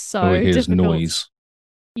 So here's noise.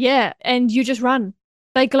 Yeah, and you just run.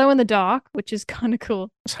 They glow in the dark, which is kind of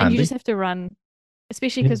cool. And you just have to run,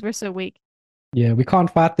 especially because we're so weak. Yeah, we can't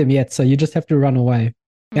fight them yet, so you just have to run away.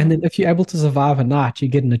 And then if you're able to survive a night, you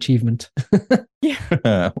get an achievement.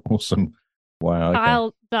 Yeah. Awesome. Wow.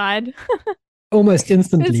 Kyle died. Almost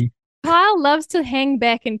instantly. Kyle loves to hang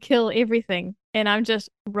back and kill everything, and I'm just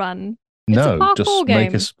run. No, just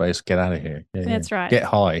make a space, get out of here. Yeah, That's right. Get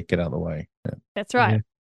high, get out of the way. Yeah. That's right. Yeah.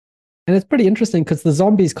 And it's pretty interesting because the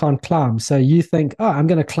zombies can't climb. So you think, oh, I'm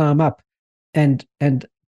going to climb up and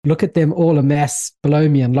look at them all amass below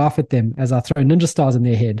me and laugh at them as I throw ninja stars in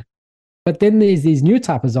their head. But then there's these new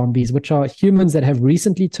type of zombies, which are humans that have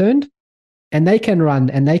recently turned, and they can run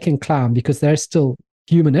and they can climb because they're still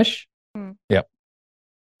humanish. Yep.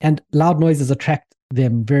 And loud noises attract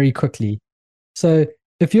them very quickly. So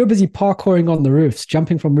if you're busy parkouring on the roofs,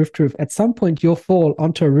 jumping from roof to roof, at some point you'll fall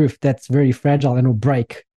onto a roof that's very fragile and will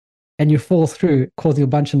break. And you fall through, causing a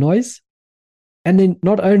bunch of noise. And then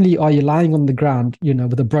not only are you lying on the ground,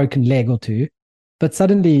 with a broken leg or two, but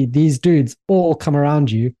suddenly these dudes all come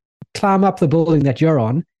around you, climb up the building that you're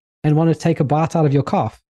on, and want to take a bite out of your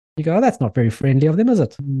calf. You go, oh, that's not very friendly of them, is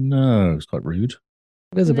it? No, it's quite rude.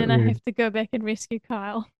 It is a bit rude. And then I have to go back and rescue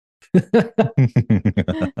Kyle.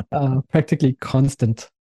 Practically constant.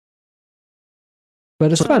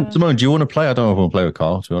 But it's fun. Simone, do you want to play? I don't know if I want to play with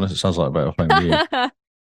Carl, to be honest. It sounds like better playing with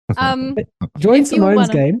you. Join Simone's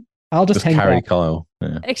game. I'll just hang carry back. Kyle.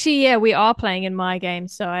 Yeah. Actually, yeah, we are playing in my game,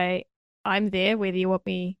 so I'm there whether you want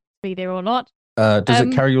me to be there or not. Does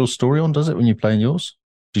it carry your story on, does it, when you play in yours?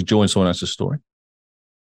 Do you join someone else's story?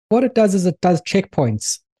 What it does is it does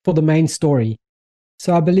checkpoints for the main story.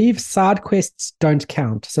 So I believe side quests don't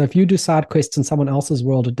count. So if you do side quests in someone else's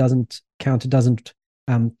world, it doesn't count. It doesn't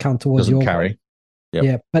count towards your carry. Yep.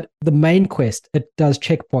 Yeah, but the main quest, it does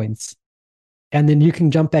checkpoints. And then you can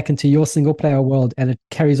jump back into your single player world and it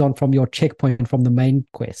carries on from your checkpoint from the main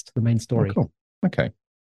quest, the main story. Oh, cool. Okay.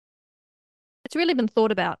 It's really been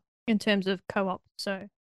thought about in terms of co-op. So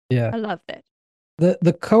yeah, I love that.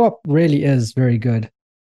 The co-op really is very good.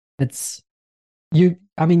 You're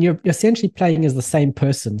essentially playing as the same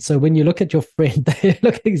person. So when you look at your friend, they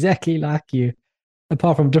look exactly like you,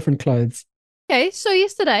 apart from different clothes. Okay, so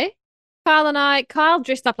yesterday, Kyle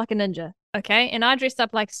dressed up like a ninja, okay? And I dressed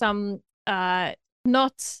up like some who's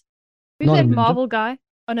that Marvel guy?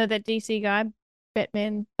 Oh no, that DC guy,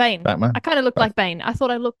 Bane. Batman. I kind of looked like Bane. I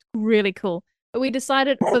thought I looked really cool. But we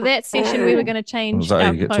decided for that session we were going to change. Was that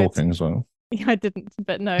how you get talking as well? Yeah, I didn't,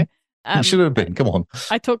 but no. You should have been. Come on.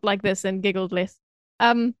 I talked like this and giggled less.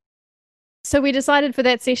 So we decided for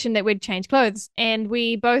that session that we'd change clothes, and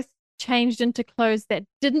we both changed into clothes that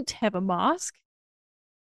didn't have a mask.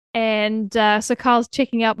 And so Carl's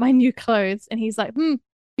checking out my new clothes, and he's like,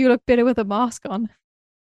 you look better with a mask on.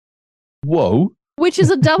 Whoa. Which is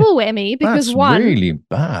a double whammy because that's one, really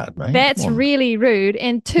bad, man. That's really rude,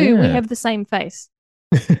 and two, we have the same face.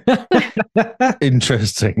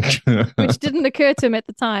 Interesting. Which didn't occur to him at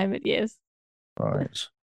the time, but yes. Right.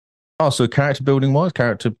 Oh, so character building wise,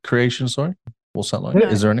 character creation, sorry. What's that like? Yeah.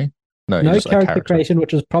 Is there any? No, no just a character creation,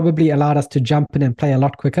 which has probably allowed us to jump in and play a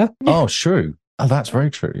lot quicker. Oh, true. Oh, that's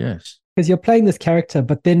very true. Yes. Because you're playing this character,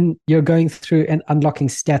 but then you're going through and unlocking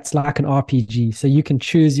stats like an RPG. So you can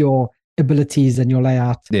choose your abilities and your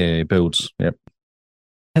layout. Yeah, builds. Yep.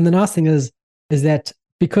 And the nice thing is that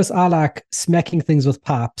because I like smacking things with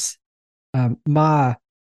pipes, my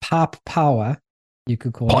pipe power, you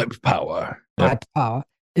could call Pipe it, power. pipe power,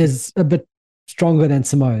 is a bit stronger than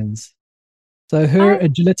Simone's. So her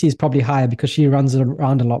agility is probably higher because she runs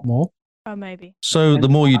around a lot more. Oh, maybe. So the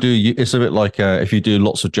more you do, it's a bit like if you do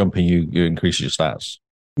lots of jumping, you increase your stats.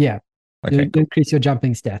 Yeah. Okay. You increase your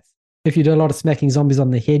jumping stats. If you do a lot of smacking zombies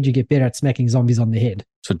on the head, you get better at smacking zombies on the head.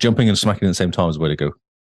 So jumping and smacking at the same time is the way to go.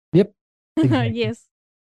 Yep. Exactly. Yes.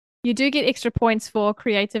 You do get extra points for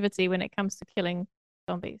creativity when it comes to killing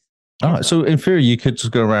zombies. All right. So in theory, you could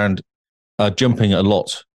just go around jumping a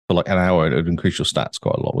lot for like an hour. It would increase your stats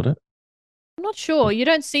quite a lot, would it? I'm not sure. You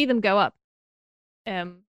don't see them go up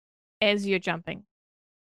as you're jumping.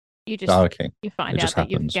 You just you find out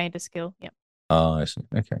that you've gained a skill. Yep. Oh, I see.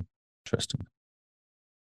 Okay. Interesting.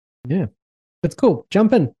 Yeah. It's cool.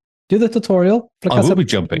 Jump in. Do the tutorial. I will be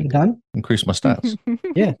jumping. Done. Increase my stats.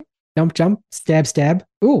 Yeah. Jump, stab.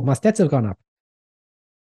 Ooh, my stats have gone up.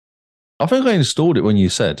 I think I installed it when you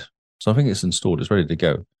said. So I think it's installed. It's ready to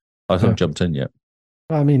go. I haven't jumped in yet.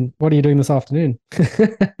 I mean, what are you doing this afternoon?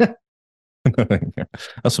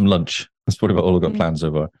 That's some lunch. That's probably about all I've got plans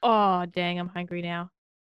over. Oh, dang. I'm hungry now.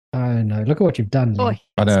 I know. Look at what you've done. Boy,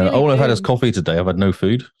 I know. All I've had is coffee today. I've had no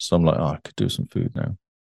food. So I'm like, I could do some food now.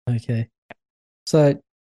 Okay. So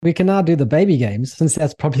we can now do the baby games, since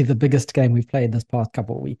that's probably the biggest game we've played this past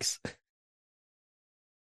couple of weeks.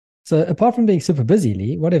 So apart from being super busy,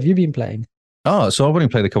 Lee, what have you been playing? Oh, so I've only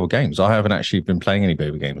played a couple of games. I haven't actually been playing any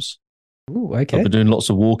baby games. Ooh, okay. I've been doing lots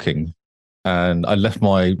of walking, and I left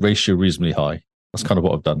my ratio reasonably high. That's kind of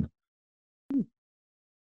what I've done.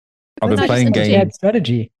 I've been playing games.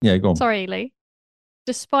 Strategy. Yeah, go on. Sorry, Lee.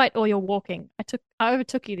 Despite all your walking, I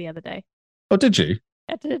overtook you the other day. Oh, did you?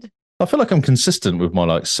 I did. I feel like I'm consistent with my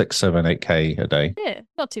like 6, 7, 8K a day. Yeah,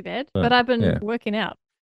 not too bad. But I've been working out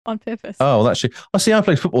on purpose. Oh, that's actually. I see. I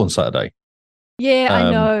played football on Saturday. Yeah, I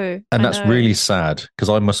know. And that's really sad because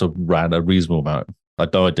I must have ran a reasonable amount. I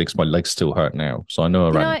died because my legs still hurt now. So I know I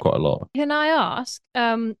ran quite a lot. Can I ask,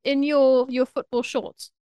 in your football shorts,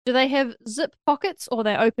 do they have zip pockets or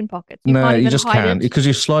they're open pockets? No, you just can't because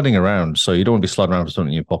you're sliding around. So you don't want to be sliding around with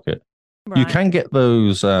something in your pocket. Right. You can get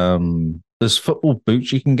those, there's football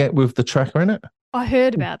boots you can get with the tracker in it. I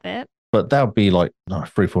heard about that. But that would be like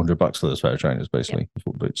 $300-400 for those pair of trainers, basically,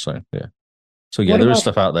 football boots. So, yeah. So, yeah, there is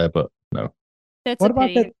stuff out there, but no. What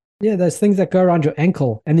about that? Yeah, those things that go around your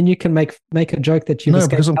ankle, and then you can make a joke that you. No,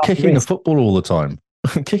 because I'm kicking a football all the time.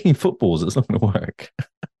 I'm kicking footballs. It's not going to work.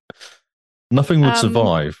 Nothing would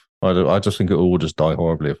survive. I just think it all would just die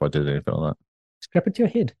horribly if I did anything like that. Strap it to your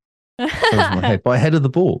head. My head, by head of the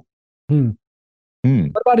ball. What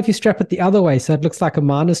about if you strap it the other way so it looks like a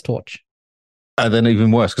miner's torch? And then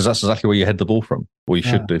even worse, because that's exactly where you head the ball from. Or you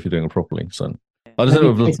should do if you're doing it properly. So I just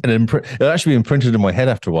know it'll actually be imprinted in my head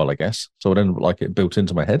after a while, I guess. So I don't like it built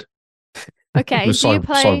into my head. Okay. Do you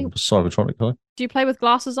play Cybertronic? Do you play with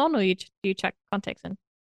glasses on, or do you check contacts in?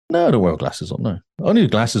 No, I don't wear glasses on. No, I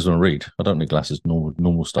need glasses when I read. I don't need glasses.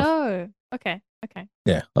 Normal stuff. Oh, okay.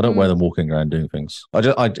 Yeah, I don't wear them walking around doing things.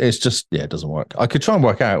 It's just it doesn't work. I could try and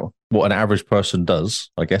work out what an average person does.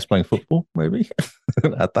 I guess playing football, maybe.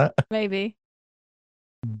 At that, maybe.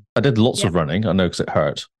 I did lots of running. I know because it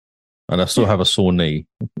hurt, and I still have a sore knee.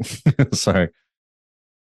 So,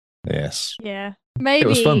 yes. Yeah, maybe it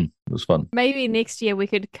was fun. It was fun. Maybe next year we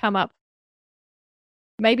could come up.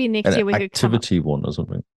 Maybe next year we could come up. Activity one or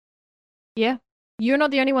something. Yeah, you're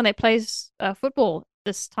not the only one that plays football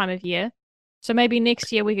this time of year. So maybe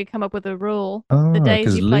next year we could come up with a rule. Oh, the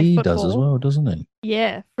days you play Lee football does as well, doesn't he?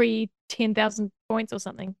 Yeah, free 10,000 points or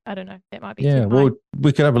something. I don't know. That might be. Yeah, well,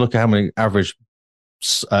 we could have a look at how many average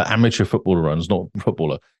amateur footballer runs, not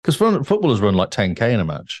footballer, because footballers run like 10K in a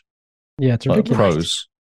match. Yeah, it's ridiculous. Like pros.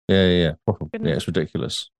 Yeah. Yeah, it's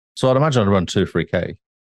ridiculous. So I'd imagine I'd run 2 or 3K.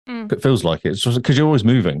 It feels like it. It's just because you're always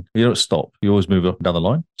moving. You don't stop. You always move up and down the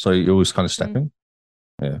line. So you're always kind of stepping.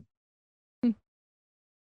 Yeah.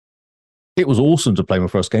 It was awesome to play my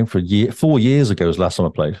first game for a year. 4 years ago was the last time I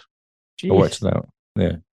played. Jeez. I worked it out.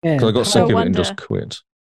 Yeah. Because I got sick of it and just quit.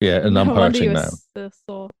 Yeah, and I'm hurting now.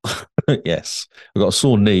 Yes. I got a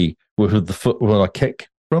sore knee with the foot where I kick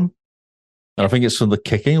from. And I think it's from the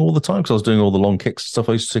kicking all the time because I was doing all the long kicks and stuff.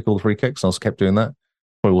 I used to take all the free kicks and I just kept doing that.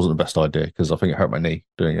 Probably wasn't the best idea because I think it hurt my knee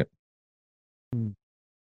doing it.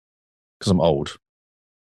 Because I'm old.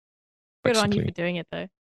 Good on you for doing it though.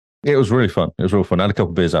 It was really fun. It was real fun. I had a couple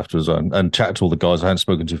of beers afterwards and chatted to all the guys I hadn't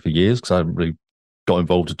spoken to for years because I hadn't really got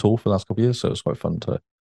involved at all for the last couple of years. So it was quite fun to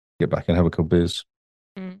get back and have a couple of beers.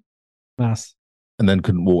 Nice. And then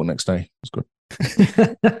couldn't walk next day. It was good.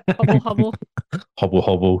 Hobble, hobble. Hobble,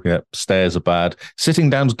 hobble. Yeah. Stairs are bad.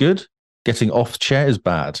 Sitting down's good. Getting off chair is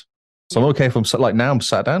bad. So I'm okay if I'm like now I'm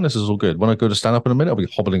sat down. This is all good. When I go to stand up in a minute, I'll be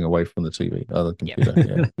hobbling away from the TV, the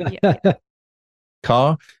computer. Yeah.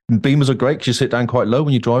 Car Beamers are great because you sit down quite low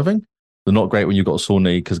when you're driving. They're not great when you've got a sore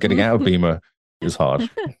knee because getting out of Beamer is hard.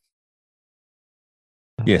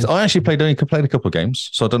 Yes, I actually played a couple of games,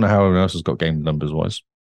 so I don't know how everyone else has got game numbers wise.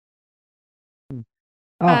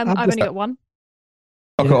 I've only got one.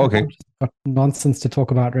 Okay. Got nonsense to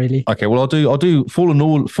talk about, really. Okay, well I'll do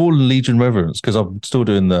Fallen Legion Reverence because I'm still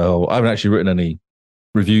doing I haven't actually written any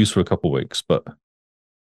reviews for a couple of weeks, but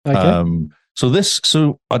Okay.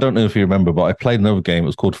 So I don't know if you remember, but I played another game. It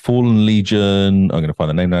was called Fallen Legion. I'm going to find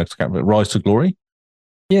the name now because I can't remember. Rise to Glory.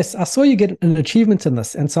 Yes, I saw you get an achievement in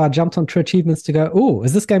this, and so I jumped onto achievements to go, oh,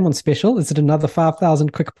 is this game on special? Is it another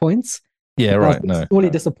 5,000 quick points? Yeah, right. No. Sorely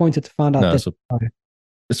disappointed to find out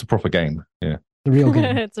it's a proper game. Yeah. The real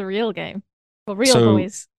game. It's a real game. For real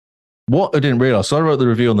boys. What I didn't realize, so I wrote the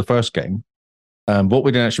review on the first game. What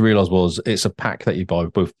we didn't actually realize was it's a pack that you buy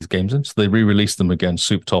with both these games in. So they re-released them again,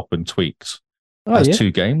 souped top and tweaked as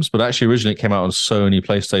 2 games. But actually, originally it came out on Sony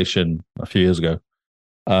PlayStation a few years ago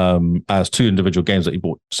as 2 individual games that you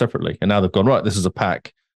bought separately. And now they've gone, right, this is a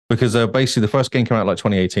pack. Because basically the first game came out like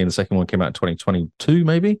 2018, the second one came out in 2022,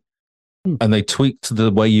 maybe. And they tweaked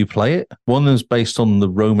the way you play it. One is based on the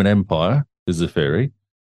Roman Empire, is the theory.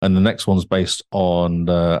 And the next one's based on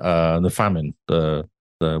the famine, the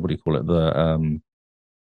what do you call it? The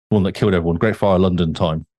one that killed everyone, Great Fire London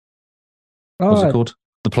time. What's it called?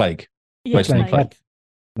 The Plague. Based on the Plague.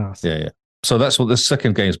 Nice. Yeah. So that's what the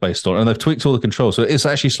second game is based on. And they've tweaked all the controls. So it's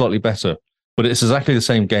actually slightly better. But it's exactly the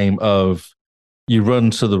same game of you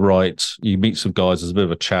run to the right, you meet some guys, there's a bit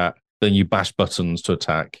of a chat, then you bash buttons to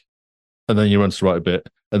attack. And then you run to the right a bit,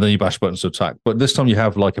 and then you bash buttons to attack. But this time you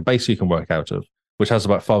have like a base you can work out of, which has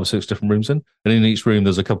about 5 or 6 different rooms in. And in each room,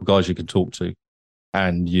 there's a couple of guys you can talk to.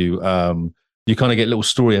 And you kind of get little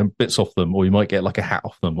story and bits off them, or you might get like a hat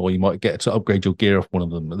off them, or you might get to upgrade your gear off one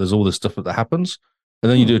of them. There's all this stuff that happens. And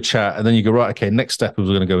then you do a chat, and then you go, right, okay, next step is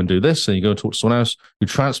we're going to go and do this. And you go and talk to someone else who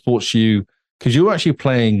transports you, because you're actually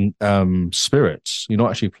playing spirits. You're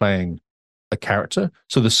not actually playing a character.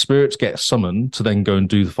 So the spirits get summoned to then go and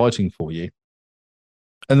do the fighting for you.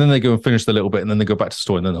 And then they go and finish the little bit, and then they go back to the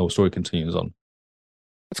story, and then the whole story continues on.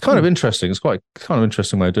 It's kind of interesting. It's quite kind of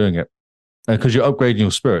interesting way of doing it. Because you're upgrading your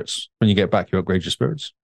spirits. When you get back, you upgrade your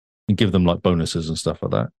spirits and give them like bonuses and stuff like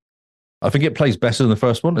that. I think it plays better than the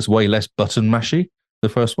first one. It's way less button mashy, the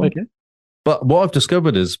first one. Okay. But what I've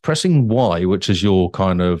discovered is pressing Y, which is your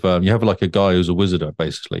kind of, you have like a guy who's a wizard,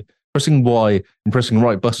 basically. Pressing Y and pressing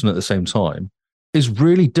right button at the same time is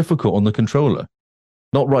really difficult on the controller.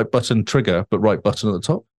 Not right button trigger, but right button at the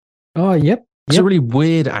top. Oh, yep. It's a really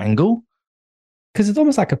weird angle. Because it's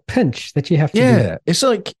almost like a pinch that you have to do. Yeah, it's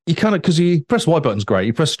like you kind of, because you press Y button's great,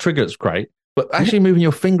 you press trigger, it's great, but actually moving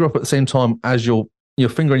your finger up at the same time as your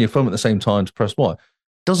finger and your thumb at the same time to press Y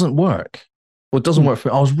doesn't work. Well, it doesn't work for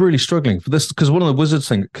me. I was really struggling for this because one of the wizards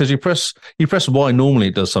things, because you press Y, normally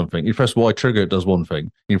it does something. You press Y trigger, it does one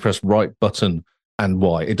thing. You press right button and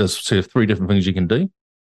Y, it does 3 different things you can do.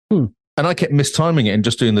 And I kept mistiming it and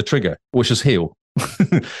just doing the trigger, which is heal,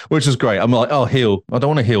 which is great. I'm like, oh, heal. I don't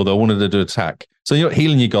want to heal though. I wanted to do attack. So you're not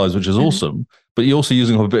healing you guys, which is awesome, but you're also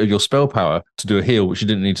using a bit of your spell power to do a heal, which you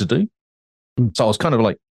didn't need to do. So I was kind of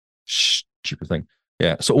like, stupid thing.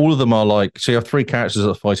 Yeah. So all of them are like, so you have 3 characters that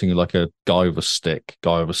are fighting like a guy with a stick,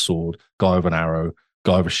 guy with a sword, guy with an arrow,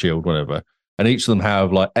 guy with a shield, whatever. And each of them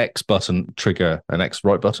have like X button trigger and X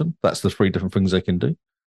right button. That's the 3 different things they can do.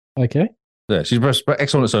 Okay. Yeah. So you press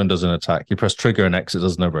X on its own does an attack. You press trigger and X, it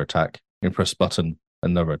does another attack. You press button,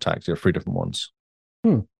 another attack. You have 3 different ones.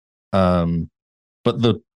 But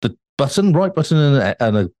the button, right button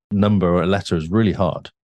and a number or a letter is really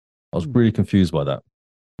hard. I was really confused by that.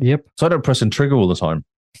 Yep. So I don't press in trigger all the time,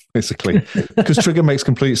 basically, because trigger makes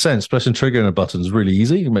complete sense. Pressing trigger and a button is really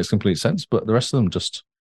easy. It makes complete sense, but the rest of them just,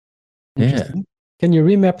 yeah. Can you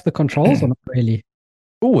remap the controls or not really?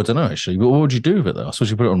 Oh, I don't know, actually. But what would you do with it? I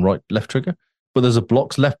suppose you put it on right, left trigger, but there's a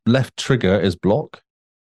blocks, left trigger is block.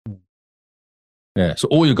 Yeah, so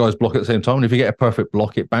all you guys block at the same time. And if you get a perfect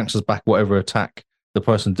block, it bounces back whatever attack the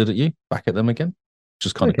person did at you, back at them again, which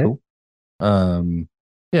is kind of cool.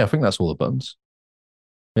 Yeah, I think that's all the buttons.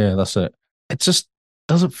 Yeah, that's it. It just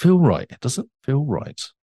doesn't feel right. It doesn't feel right.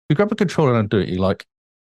 You grab a controller and do it, you like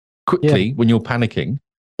quickly when you're panicking,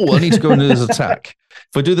 oh, I need to go and do this attack.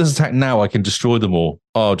 If I do this attack now, I can destroy them all.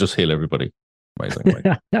 Oh, I'll just heal everybody. Amazing.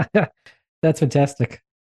 That's fantastic.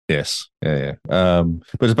 Yes, yeah. But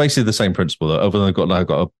it's basically the same principle. Though, other than they've now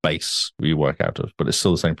got a base where you work out of, but it's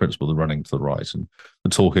still the same principle: the running to the right and the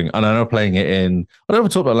talking. And I know playing it in. I never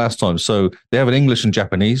talked about it last time. So they have an English and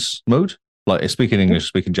Japanese mode, like speaking English,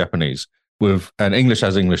 speaking Japanese, and English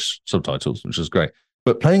has English subtitles, which is great.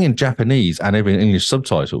 But playing in Japanese and having English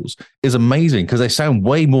subtitles is amazing because they sound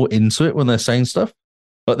way more into it when they're saying stuff.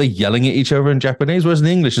 Like they're yelling at each other in Japanese, whereas in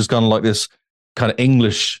English is kind of like this kind of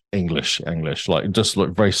English, like just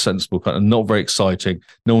like very sensible, kind of not very exciting.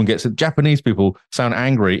 No one gets it. Japanese people sound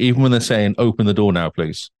angry even when they're saying, "Open the door now,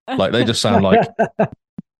 please." Like they just sound like.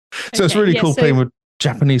 So it's really cool playing with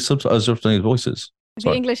Japanese subtitles, Japanese voices.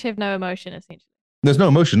 The English have no emotion, essentially. There's no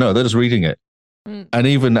emotion. No, they're just reading it. And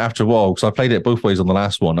even after a while, because I played it both ways on the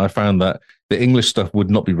last one, I found that the English stuff would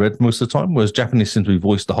not be read most of the time, whereas Japanese seems to be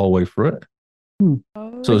voiced the whole way through it.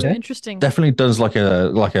 Oh, so interesting. Definitely does like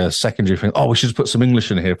a secondary thing. Oh, we should just put some English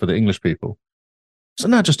in here for the English people. So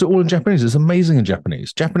no, just do it all in Japanese. It's amazing in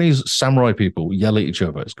Japanese. Japanese samurai people yell at each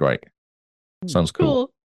other. It's great. Sounds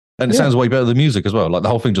cool. And it sounds way better than music as well. Like the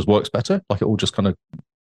whole thing just works better. Like it all just kind of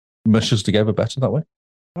meshes together better that way.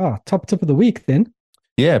 Oh, top tip of the week then.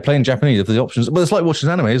 Yeah, playing Japanese if the options. But it's like watching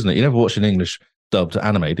anime, isn't it? You never watch an English dubbed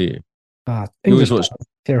anime, do you? You always watch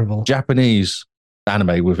terrible Japanese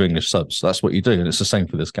anime with English subs. That's what you do, and it's the same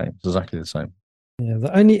for this game. It's exactly the same. Yeah,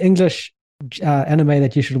 the only English anime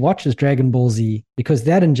that you should watch is Dragon Ball Z because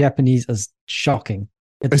that in Japanese is shocking.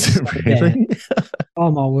 Is it really?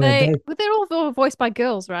 Oh my word! They're all voiced by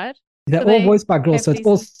girls, right? They're all voiced by girls, so it's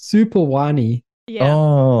all super whiny. Yeah.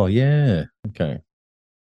 Oh yeah. Okay.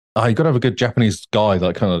 Oh, you got to have a good Japanese guy,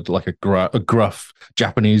 like kind of like a gruff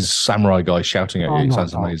Japanese samurai guy shouting at you. It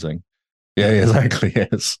sounds amazing. Yeah, exactly.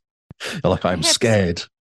 Yes. Like I'm scared.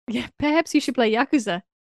 Yeah, perhaps you should play Yakuza.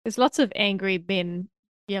 There's lots of angry men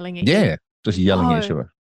yelling at you. Yeah, just yelling at each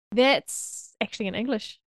other. That's actually in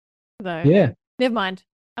English, though. Yeah. Never mind.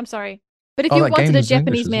 I'm sorry. But if you wanted a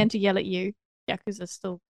Japanese man to yell at you, Yakuza's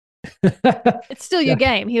still... it's still your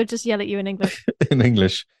game. He'll just yell at you in English. In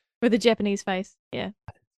English. With a Japanese face. Yeah.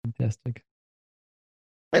 Fantastic.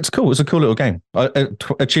 It's cool. It's a cool little game.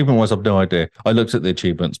 Achievement-wise, I've no idea. I looked at the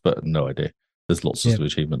achievements, but no idea. There's lots of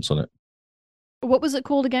achievements on it. What was it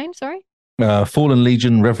called again? Sorry? Fallen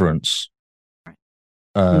Legion Reverence.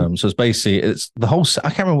 So it's basically, it's the whole set. I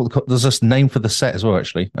can't remember there's this name for the set as well,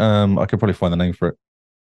 actually. I could probably find the name for it.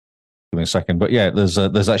 Give me a second. But yeah, there's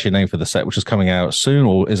actually a name for the set, which is coming out soon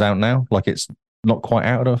or is out now. Like it's not quite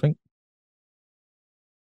out, I don't think.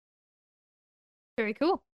 Very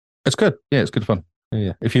cool. It's good. Yeah, it's good fun.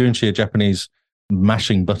 Yeah. If you're into your Japanese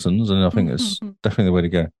mashing buttons, then I think it's definitely the way to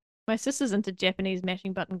go. My sister's into Japanese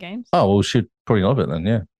mashing button games. Oh, well, she'd probably love it then,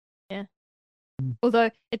 yeah. Yeah.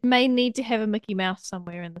 Although it may need to have a Mickey Mouse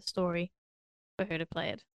somewhere in the story for her to play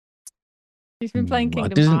it. She's been playing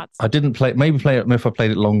Kingdom Hearts. I didn't play it. Maybe play it if I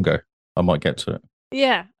played it longer. I might get to it.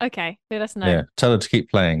 Yeah, okay. Let us know. Yeah, tell her to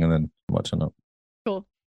keep playing and then I might turn up. Cool.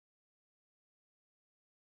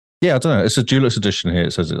 Yeah, I don't know. It's a Dulux edition here.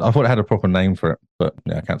 It says it. I thought it had a proper name for it, but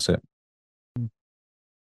yeah, I can't see it.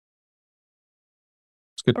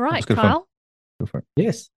 It's good. All right, it's good Kyle. Fun. Go for it.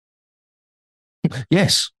 Yes.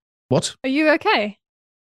 Yes. What? Are you okay?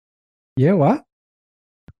 Yeah, what?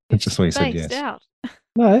 It's just what you said, yes. Out.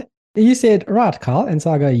 No, you said, right, Carl. And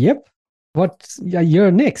so I go, yep. What?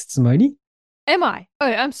 You're next, Simone. Am I? Oh,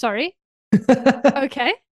 I'm sorry.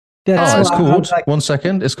 Okay. It's called, one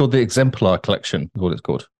second, it's called the Exemplar Collection, is what it's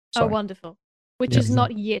called. Sorry. Oh, wonderful. Which is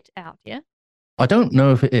not yet out, yeah? I don't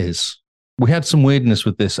know if it is. We had some weirdness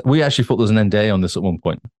with this. We actually thought there was an NDA on this at one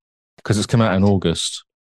point because it's come out in August.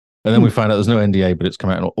 And then we found out there's no NDA, but it's come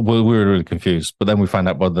out. We were really confused. But then we found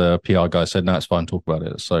out by the PR guy said, no, it's fine, talk about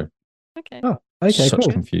it. So, okay. Oh, okay, such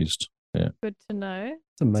cool. confused. Yeah. Good to know.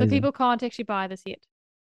 So people can't actually buy this yet.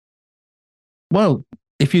 Well,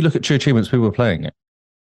 if you look at True Achievements, people are playing it.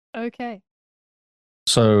 Okay.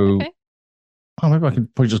 So, maybe I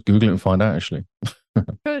could probably just Google it and find out, actually.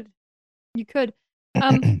 You could.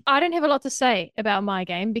 I don't have a lot to say about my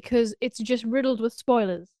game because it's just riddled with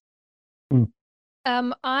spoilers.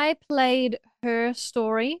 I played Her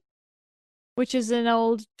Story, which is an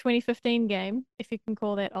old 2015 game, if you can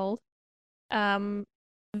call that old.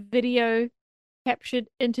 Video captured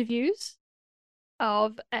interviews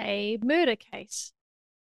of a murder case,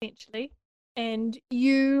 essentially. And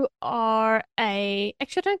you are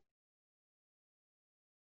actually, I don't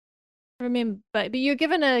remember, but you're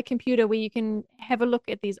given a computer where you can have a look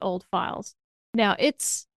at these old files. Now,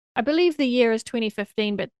 I believe the year is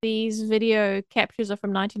 2015, but these video captures are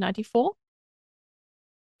from 1994.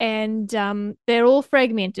 and they're all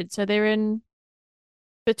fragmented. So they're in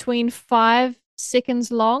between 5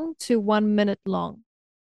 seconds long to 1 minute long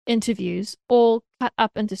interviews, all cut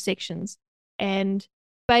up into sections. And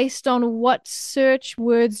based on what search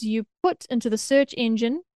words you put into the search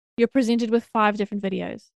engine, you're presented with 5 different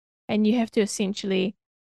videos. And you have to essentially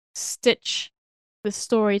stitch the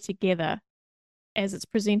story together as it's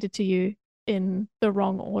presented to you in the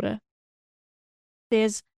wrong order.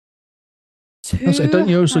 There's two. So don't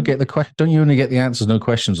you also get don't you only get the answers, no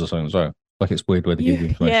questions or something as well? Like it's weird where they give you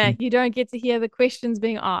information. Yeah, you don't get to hear the questions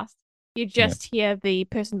being asked. You just hear the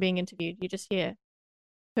person being interviewed. You just hear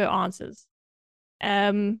her answers.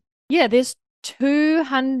 There's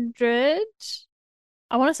 200.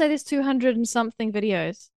 I want to say there's 200 and something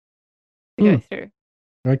videos to go through.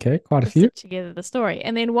 Okay, quite a few. Put together the story,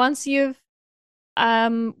 and then once you've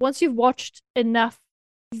watched enough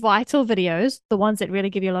vital videos, the ones that really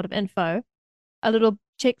give you a lot of info, a little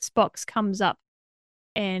check box comes up,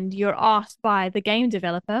 and you're asked by the game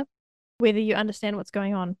developer whether you understand what's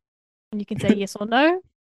going on, and you can say yes or no.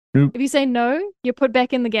 Nope. If you say no, you're put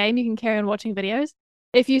back in the game. You can carry on watching videos.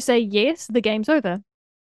 If you say yes, the game's over.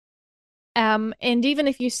 And even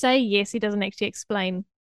if you say yes, he doesn't actually explain.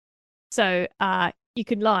 So you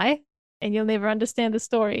could lie and you'll never understand the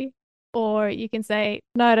story. Or you can say,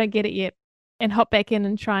 no, I don't get it yet, and hop back in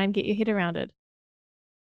and try and get your head around it.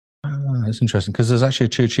 That's interesting, because there's actually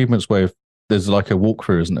 2 achievements where there's like a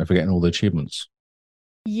walkthrough, isn't there, for getting all the achievements?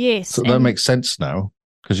 Yes. So that makes sense now,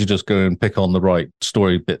 because you just go and pick on the right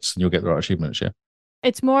story bits and you'll get the right achievements, yeah?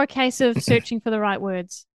 It's more a case of searching for the right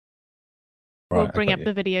words. Will bring up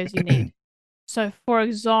the videos you need. So, for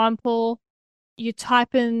example, you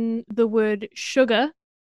type in the word sugar,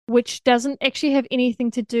 which doesn't actually have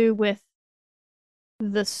anything to do with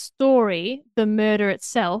the story, the murder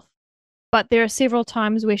itself, but there are several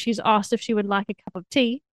times where she's asked if she would like a cup of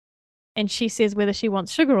tea, and she says whether she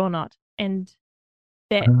wants sugar or not, and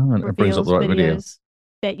that brings up reveals the right video videos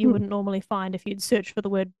that you wouldn't normally find if you'd search for the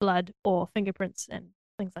word blood or fingerprints and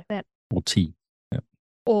things like that. Or tea. Yeah.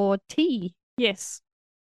 Or tea, yes.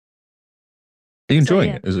 Are you enjoying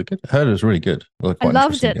it? Is it good? I heard it was really good. I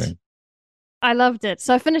loved it. Game. I loved it.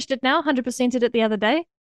 So I finished it now, 100%ed it the other day.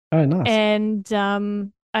 Oh, nice. And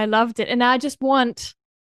I loved it. And I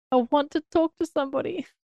want to talk to somebody.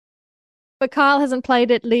 But Kyle hasn't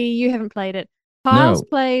played it. Lee, you haven't played it. Kyle's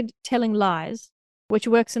played Telling Lies, which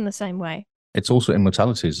works in the same way. It's also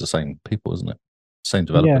Immortality is the same people, isn't it? Same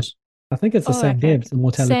developers. Yeah. I think it's the same devs,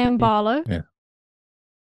 Immortality. Sam Barlow. Yeah.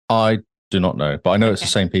 I do not know, but I know it's the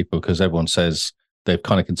same people because everyone says they've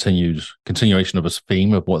kind of continuation of a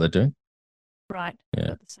theme of what they're doing. Right. Yeah.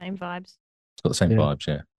 Got the same vibes. It's got the same vibes,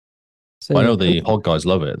 yeah. So I know the Hog guys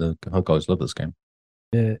love it. The Hog guys love this game.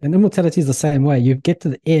 Yeah, and Immortality is the same way. You get to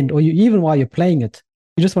the end, or even while you're playing it,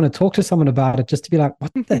 you just want to talk to someone about it, just to be like,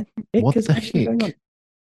 "What the heck is actually going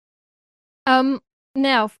on?"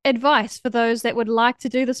 Now, advice for those that would like to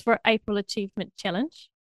do this for April Achievement Challenge.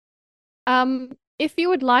 If you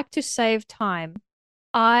would like to save time,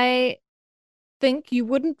 I think you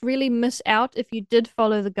wouldn't really miss out if you did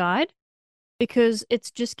follow the guide, because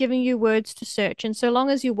it's just giving you words to search, and so long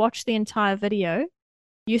as you watch the entire video,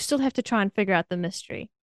 you still have to try and figure out the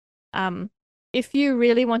mystery. If you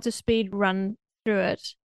really want to speed run through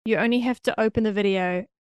it, you only have to open the video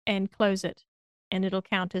and close it, and it'll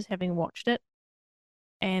count as having watched it.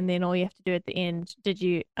 And then all you have to do at the end, did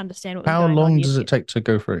you understand what was going on? How long does it take to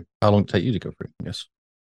go through? How long did it take you to go through? Yes.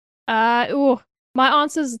 My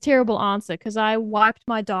answer is a terrible answer, because I wiped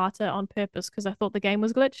my data on purpose because I thought the game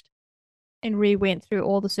was glitched, and re-went through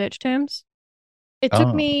all the search terms. It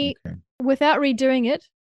took me, without redoing it,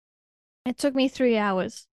 it took me 3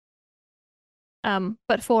 hours.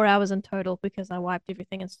 But 4 hours in total because I wiped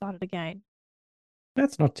everything and started again.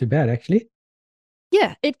 That's not too bad, actually.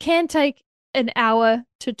 Yeah, it can take an hour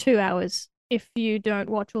to 2 hours if you don't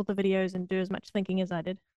watch all the videos and do as much thinking as I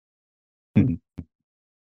did.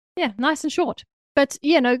 Yeah, nice and short. But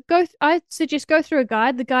yeah, no, I suggest go through a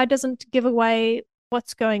guide. The guide doesn't give away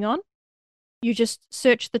what's going on. You just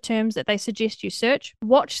search the terms that they suggest you search,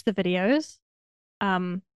 watch the videos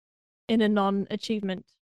in a non-achievement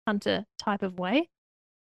hunter type of way,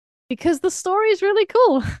 because the story is really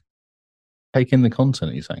cool. Take in the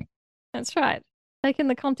content, you're saying? That's right. Take in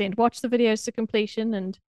the content, watch the videos to completion,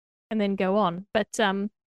 and then go on. But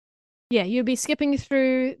yeah, you'll be skipping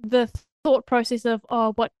through the thought process of,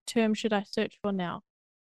 what term should I search for now?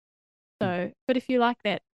 So, but if you like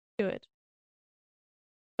that, do it.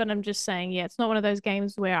 But I'm just saying, yeah, it's not one of those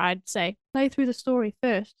games where I'd say play through the story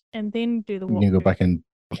first and then do the walkthrough. You can go back and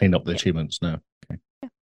clean up the achievements now. Okay. Yeah.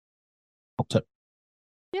 Hot tip.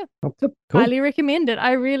 Yeah. Cool. Highly recommend it.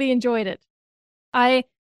 I really enjoyed it. I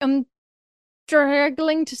am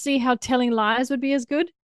struggling to see how Telling Lies would be as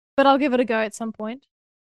good, but I'll give it a go at some point.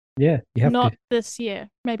 Yeah, you have Not to. this year.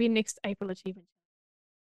 Maybe next April Achievement.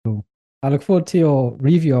 Cool. I look forward to your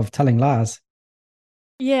review of Telling Lies.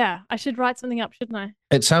 Yeah, I should write something up, shouldn't I?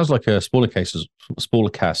 It sounds like a spoiler cast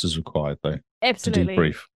is required though. Absolutely. To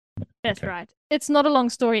debrief. That's right. It's not a long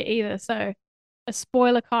story either, so a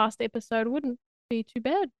spoiler cast episode wouldn't be too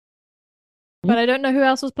bad. But I don't know who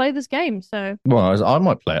else has played this game, so. Well, I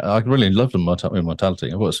might play it. I really love Immortality.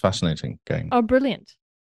 I thought it was a fascinating game. Oh, brilliant.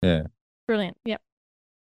 Yeah. Brilliant, yep.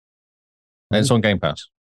 And it's on Game Pass.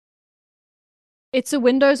 It's a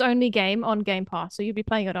Windows-only game on Game Pass, so you'll be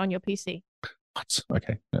playing it on your PC. What?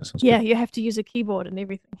 Okay. That sounds Yeah, good. you have to use a keyboard and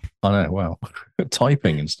everything. I know, wow.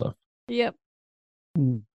 Typing and stuff. Yep.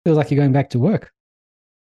 Feels like you're going back to work.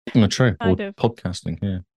 No, true. Kind or of. podcasting,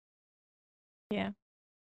 yeah. Yeah.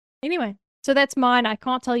 Anyway, so that's mine. I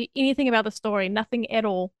can't tell you anything about the story, nothing at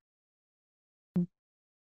all.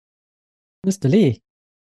 Mr. Lee.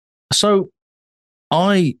 So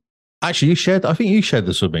I think you shared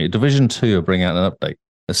this with me. Division 2 are bringing out an update.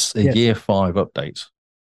 A year 5 update.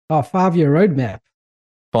 Oh, 5-year roadmap.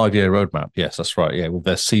 5-year roadmap. Yes, that's right. Yeah, with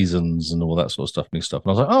their seasons and all that sort of stuff, new stuff. And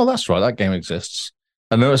I was like, oh, that's right. That game exists.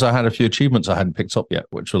 I noticed I had a few achievements I hadn't picked up yet,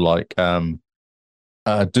 which were like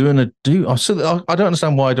I don't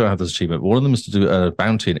understand why I don't have this achievement. But one of them is to do a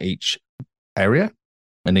bounty in each area,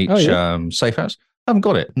 in each safe house. I haven't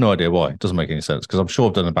got it. No idea why. It doesn't make any sense because I'm sure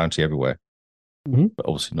I've done a bounty everywhere. But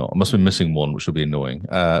obviously not. I must be missing one, which will be annoying.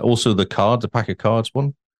 Also, the pack of cards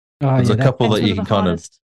one. There's a couple that you can kind of.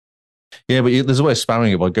 Yeah, but there's a way of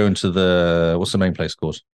spamming it by going to what's the main place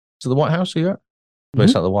called? Is it the White House? Are you at?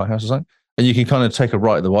 Based out the White House or something? And you can kind of take a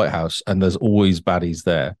right at the White House, and there's always baddies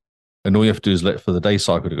there. And all you have to do is let for the day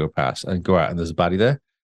cycle to go past and go out, and there's a baddie there.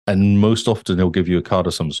 And most often, they'll give you a card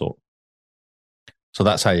of some sort. So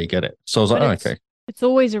that's how you get it. So I was like, okay. It's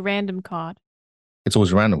always a random card. It's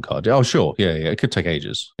always a random card. Oh, sure. Yeah. It could take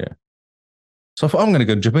ages. Yeah. So I thought I'm going to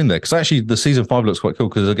go jump in there because actually the season 5 looks quite cool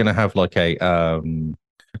because they're going to have like a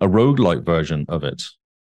roguelike version of it.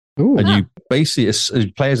 Ooh. And you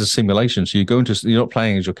basically play as a simulation. So you're not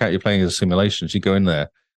playing as your cat, you're playing as a simulation. So you go in there,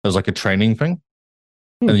 there's like a training thing.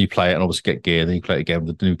 And then you play it and obviously get gear. Then you play it again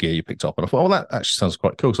with the new gear you picked up. And I thought, that actually sounds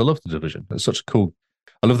quite cool because I love the Division. It's such a cool.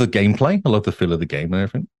 I love the gameplay. I love the feel of the game and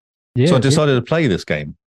everything. Yeah, so I decided to play this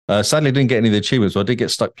game. Sadly, I didn't get any of the achievements, but I did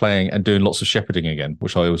get stuck playing and doing lots of shepherding again,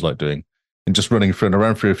 which I always like doing. And just running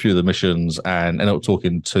through a few of the missions and ended up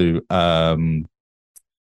talking to one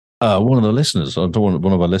of the listeners. One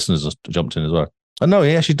of our listeners just jumped in as well. And no,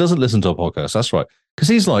 he actually doesn't listen to our podcast. That's right. Because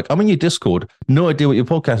he's like, I'm in your Discord, no idea what your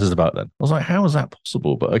podcast is about then. I was like, how is that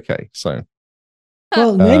possible? But okay, so.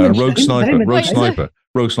 Well, Rogue Sniper.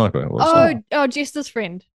 Oh, Jester's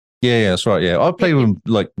friend. Yeah, that's right. Yeah, I've played with him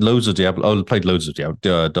like loads of Diablo. I played loads of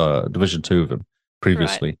Diablo, Division 2 of him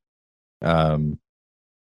previously. Right.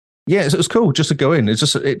 Yeah, it was cool just to go in. It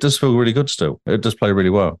does feel really good still. It does play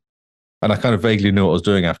really well. And I kind of vaguely knew what I was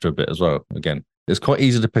doing after a bit as well. Again, it's quite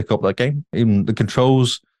easy to pick up that game. Even the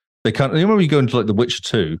controls, they can't. You remember when you go into like The Witcher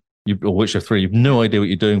 2 or Witcher 3, you've no idea what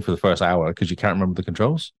you're doing for the first hour because you can't remember the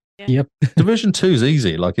controls. Yeah. Yep. Division 2 is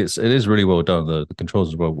easy. Like it is really well done. The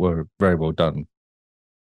controls were very well done.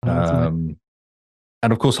 And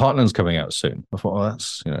of course, Heartland's coming out soon. I thought,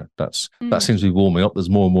 that seems to be warming up. There's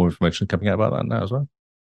more and more information coming out about that now as well.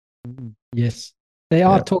 Yes, they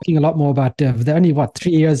are talking a lot more about Div. They're only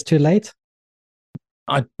 3 years too late.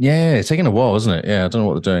 It's taking a while, isn't it? Yeah, I don't know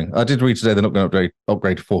what they're doing. I did read today they're not going to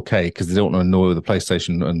upgrade to 4K because they don't want to annoy the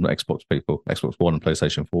PlayStation and Xbox people, Xbox One and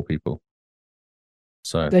PlayStation 4 people.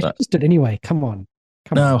 So they just did anyway. Come on.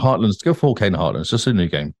 Heartlands, go 4K in Heartlands. Just a new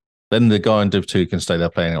game. Then the guy in Div 2 can stay there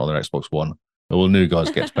playing it on their Xbox One. All the new guys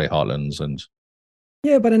get to play Heartlands and.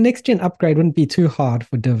 Yeah, but a next gen upgrade wouldn't be too hard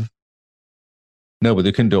for Div. No, but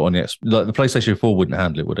they couldn't do it on the the PlayStation 4 wouldn't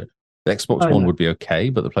handle it, would it? The Xbox One would be okay,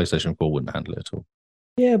 but the PlayStation 4 wouldn't handle it at all.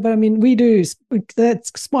 Yeah, but I mean,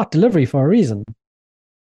 that's smart delivery for a reason.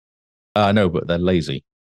 I know, but they're lazy.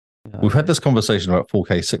 We've had this conversation about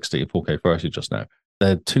 4K 60 and 4K 30 just now.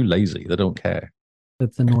 They're too lazy. They don't care.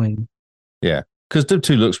 That's annoying. Yeah, because Div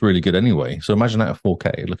 2 looks really good anyway. So imagine that at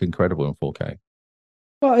 4K. It'd look incredible in 4K.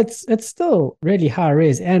 Well, it's still really high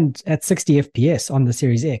res and at 60 FPS on the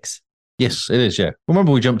Series X. Yes, it is, yeah.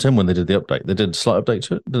 Remember we jumped in when they did the update. They did a slight update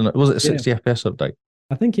to it. Was it a 60 FPS update?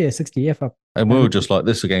 I think, 60 F up. And we were just like,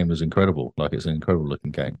 this game is incredible. Like, it's an incredible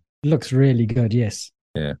looking game. It looks really good, yes.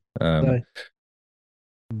 Yeah.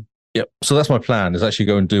 Yep. So that's my plan, is actually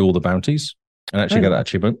go and do all the bounties and actually get that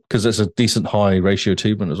achievement because it's a decent high ratio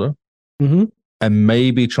achievement as well. Mm-hmm. and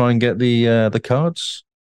maybe try and get the cards.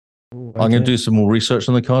 Ooh, I'm going okay. to do some more research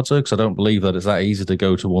on the cards though, because I don't believe that it's that easy to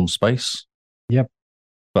go to one space. Yep.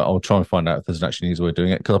 But I'll try and find out if there's actually an easy way of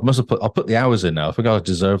doing it. Because I'll put the hours in now. I think I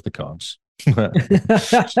deserve the cards. So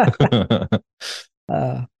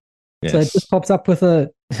it just pops up with a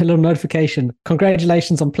little notification.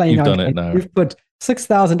 Congratulations on playing You've our done game. it now. You've put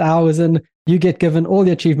 6,000 hours in. You get given all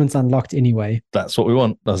the achievements unlocked anyway. That's what we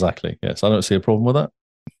want. Exactly. Yes. I don't see a problem with that.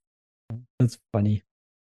 That's funny.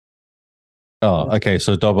 Oh, okay.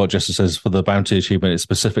 So Darbot Jester says for the bounty achievement, it's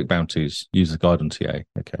specific bounties. Use the guide on TA.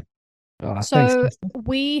 Okay. Oh, So thanks.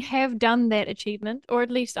 we have done that achievement, or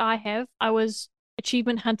at least I have. I was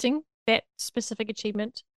achievement hunting that specific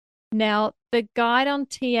achievement. Now, the guide on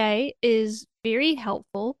TA is very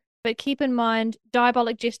helpful, but keep in mind,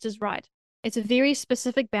 Diabolic Jester's right. It's a very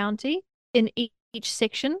specific bounty in each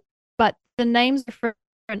section, but the names are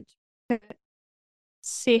different per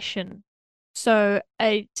session. So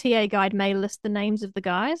a TA guide may list the names of the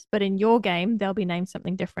guys, but in your game, they'll be named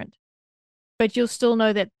something different. But you'll still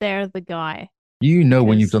know that they're the guy. You know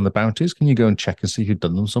when you've done the bounties, can you go and check and see who've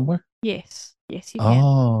done them somewhere? Yes. Yes, you can.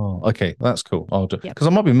 Oh, okay. That's cool. I'll do Yep. because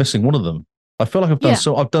I might be missing one of them. I feel like I've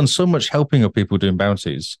done so much helping of people doing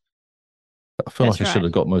bounties. I feel That's like I should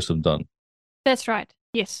have got most of them done. That's right.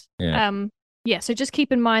 Yes. Yeah. Yeah, so just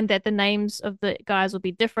keep in mind that the names of the guys will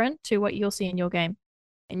be different to what you'll see in your game.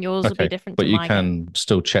 And yours will be different but to you my can game.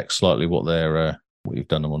 still check slightly what they're what you've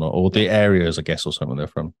done them or not, or the areas, I guess, or something they're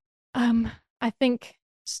from. I think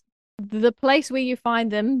the place where you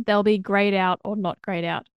find them, they'll be grayed out or not grayed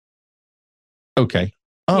out. Okay.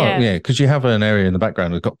 Oh, yeah, because you have an area in the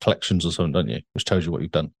background that's got collections or something, don't you? Which tells you what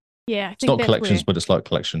you've done. Yeah, I think it's not that's collections, where, but it's like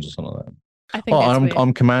collections or something like that. I think that's where.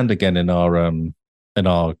 I'm command again in our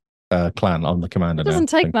clan. I'm the commander It now. doesn't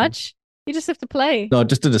take much. You just have to play. No, I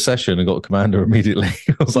just did a session and got a commander immediately.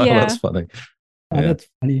 I was like, oh, that's funny. Oh, that's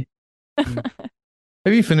funny.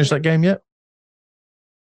 Have you finished that game yet?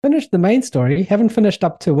 Finished the main story. Haven't finished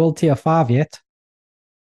up to World Tier 5 yet.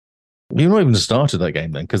 You've not even started that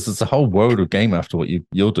game then, because it's a whole world of game after what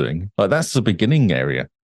you're doing. Like that's the beginning area.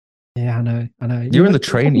 Yeah, I know. You're in the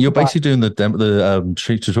train. You're basically doing the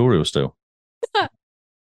tutorial still.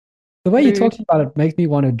 The way you're talking about it makes me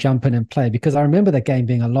want to jump in and play because I remember that game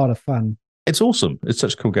being a lot of fun. It's awesome. It's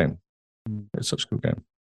such a cool game. It's such a cool game.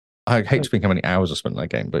 I hate to think how many hours I spent in that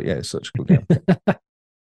game, but yeah, it's such a cool game.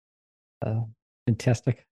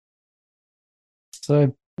 Fantastic.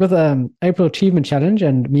 So with April Achievement Challenge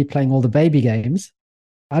and me playing all the baby games,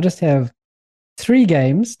 I just have 3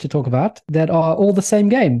 games to talk about that are all the same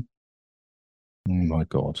game. Oh my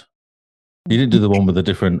God. You didn't do the one with the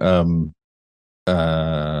different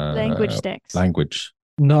language stacks. Language.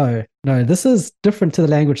 No, this is different to the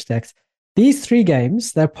language stacks. These 3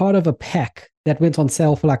 games, they're part of a pack that went on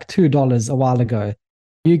sale for like $2 a while ago.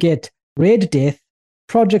 You get Red Death,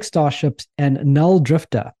 Project Starships, and Null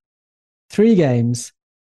Drifter. 3 games,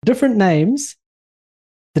 different names.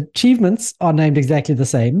 The achievements are named exactly the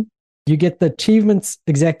same. You get the achievements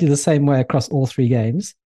exactly the same way across all 3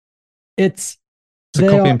 games. It's a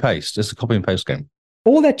copy and paste. It's a copy and paste game.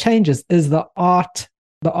 All that changes is the art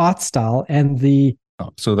style and the.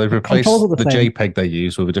 So they've replaced the JPEG they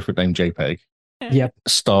use with a different name JPEG. Yep.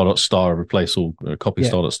 Star.star replace all copy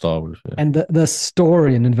star.star with and the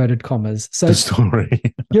story in inverted commas. So the story.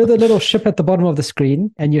 You're the little ship at the bottom of the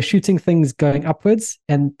screen and you're shooting things going upwards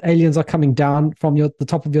and aliens are coming down from the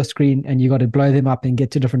top of your screen and you got to blow them up and get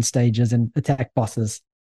to different stages and attack bosses.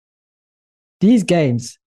 These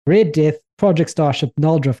games, Red Death, Project Starship,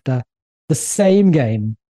 Null Drifter, the same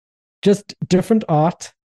game, just different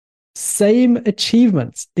art, same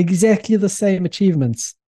achievements, exactly the same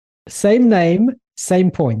achievements, same name,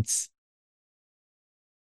 same points.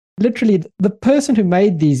 Literally, the person who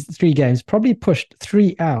made these 3 games probably pushed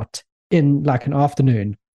 3 out in like an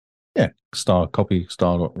afternoon. Yeah, star copy,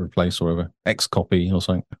 star replace, or whatever, X copy or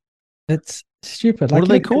something. It's stupid. What are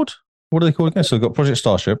they called? What are they called again? So we've got Project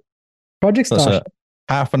Starship. Project Starship.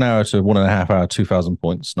 Half an hour to 1.5 hour, 2,000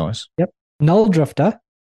 points. Nice. Yep. Null Drifter.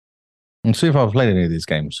 And see if I've played any of these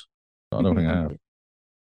games. I don't think I have.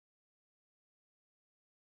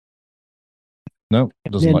 No,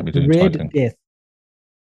 it doesn't like me doing typing. Death.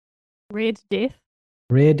 Red Death?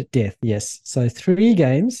 Red Death, yes. So 3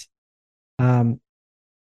 games.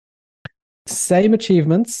 Same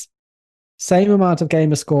achievements. Same amount of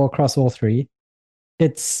gamer score across all 3.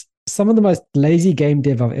 It's some of the most lazy game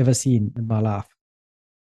dev I've ever seen in my life.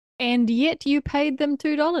 And yet you paid them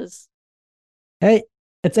 $2. Hey,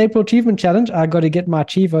 it's April Achievement Challenge. I got to get my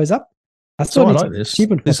Chivos up. I like this.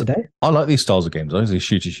 I like these styles of games. These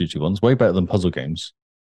shooty ones. Way better than puzzle games.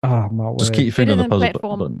 Oh, my word. Just keep your finger on the puzzle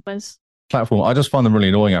button. platform. I just find them really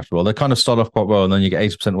annoying after a while. They kind of start off quite well, and then you get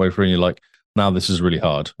 80% way through, and you're like, now this is really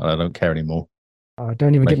hard, and I don't care anymore. Oh,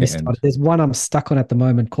 don't even get me started. There's one I'm stuck on at the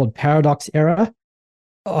moment called Paradox Era.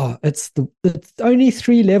 Oh, it's only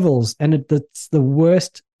 3 levels, and it's the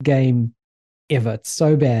worst game ever. It's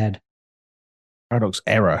so bad. Paradox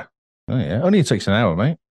Era. Oh yeah, only takes an hour,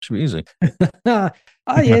 mate. Should be easy. Oh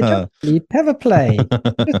yeah, just have a play.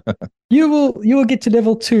 You will get to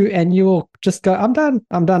level 2, and you will just go, I'm done.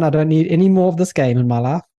 I don't need any more of this game in my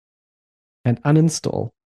life, and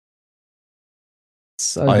uninstall.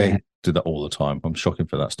 So I bad. do that all the time. I'm shocking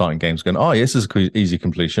for that. Starting games going, oh, yes, this is easy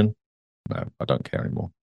completion. No, I don't care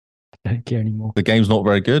anymore. I don't care anymore. The game's not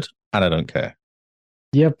very good, and I don't care.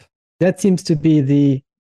 Yep. That seems to be the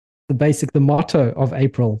motto of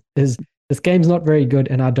April is this game's not very good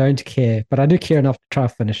and I don't care, but I do care enough to try to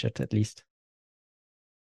finish it at least.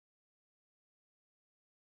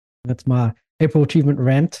 That's my April achievement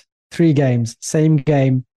rant. 3 games, same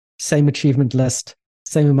game, same achievement list,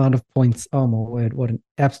 same amount of points. Oh my word, what an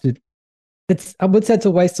absolute... I would say it's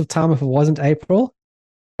a waste of time if it wasn't April,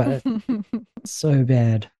 but it's so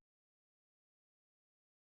bad.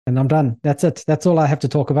 And I'm done. That's it. That's all I have to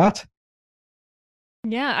talk about.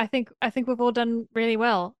 Yeah, I think we've all done really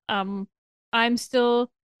well. I'm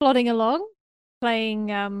still plodding along,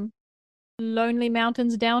 playing Lonely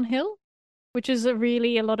Mountains Downhill, which is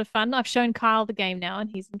really a lot of fun. I've shown Kyle the game now, and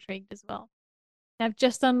he's intrigued as well. I've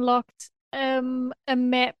just unlocked a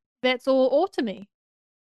map that's all autumny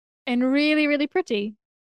and really, really pretty.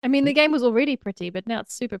 I mean, the game was already pretty, but now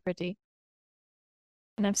it's super pretty.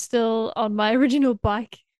 And I'm still on my original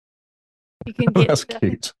bike. You can get That's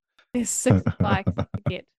cute. There's 6 bikes to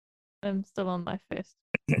get. I'm still on my first.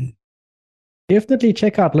 Definitely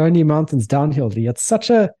check out Lonely Mountains Downhill, Lee. It's such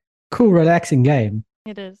a cool, relaxing game.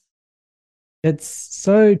 It is. It's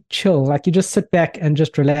so chill. Like you just sit back and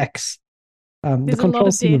just relax. The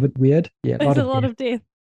controls seem a bit weird. Yeah, there's a lot of death.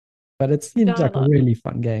 But it seems like a really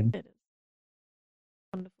fun game. It is.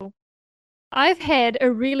 Wonderful. I've had a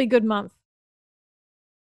really good month.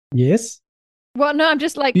 Yes. Well, no, I'm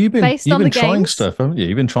just like you've been trying games. stuff, haven't you?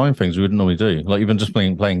 You've been trying things we wouldn't normally do. Like you've been just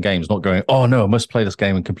playing games, not going, oh no, I must play this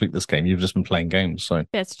game and complete this game. You've just been playing games. So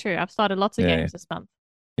that's true. I've started lots of games this month.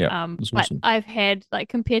 Yeah. But awesome. I've had, like,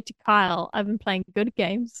 compared to Kyle, I've been playing good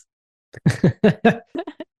games.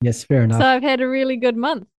 Yes, fair enough. So I've had a really good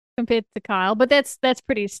month compared to Kyle, but that's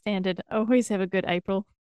pretty standard. I always have a good April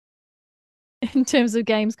in terms of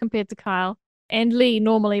games compared to Kyle and Lee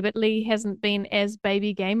normally, but Lee hasn't been as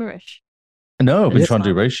baby gamerish. No, I've been trying to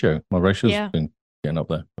do ratio. My ratio's been getting up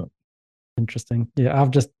there. But... Interesting. Yeah,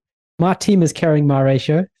 my team is carrying my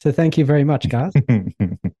ratio, so thank you very much, guys.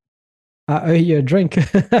 I owe you a drink.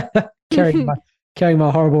 carrying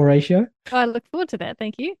my horrible ratio. I look forward to that.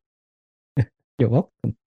 Thank you. You're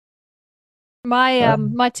welcome.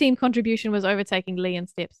 My team contribution was overtaking Lee in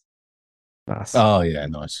steps. Nice. Oh yeah,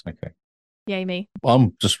 nice. Okay. Yay me.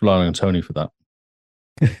 I'm just relying on Tony for that.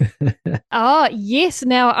 Oh, yes.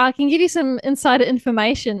 Now I can give you some insider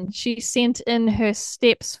information. She sent in her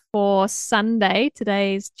steps for Sunday.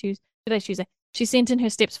 Today's Tuesday. She sent in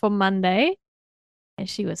her steps for Monday, and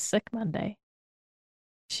she was sick Monday.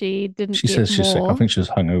 She didn't. She says she's sick. I think she was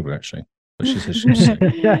hungover actually, but she says she's sick.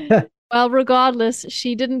 Well, regardless,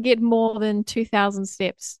 she didn't get more than 2,000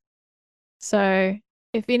 steps. So,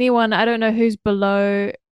 if anyone, I don't know who's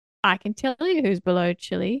below. I can tell you who's below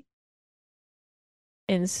Chili.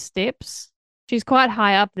 In steps. She's quite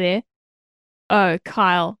high up there. Oh,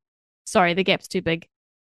 Kyle. Sorry, the gap's too big.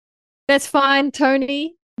 That's fine,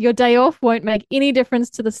 Tony. Your day off won't make any difference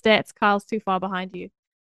to the stats. Kyle's too far behind you.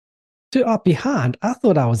 Too up behind? I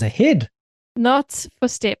thought I was ahead. Not for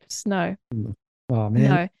steps, no. Oh, man.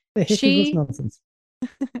 No. The heck is this nonsense?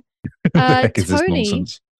 The heck is this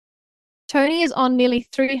nonsense? Tony is on nearly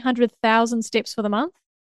 300,000 steps for the month.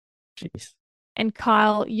 Jeez. And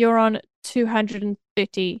Kyle, you're on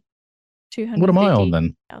 230. What am I on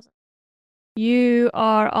then? You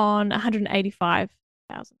are on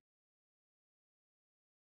 185,000.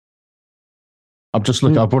 I'm just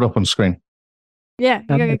looking. I brought up on screen. Yeah,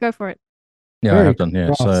 you go for it. Yeah, I have done.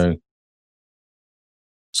 Yeah, so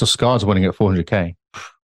Scar's winning at 400k.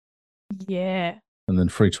 Yeah. And then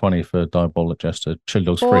 320 for Diabolic Jester. Chill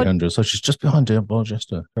Dog's 300. So she's just behind Diabolic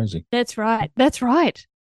Jester. Crazy. That's right.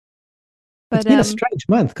 But, it's been a strange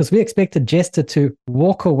month because we expected Jester to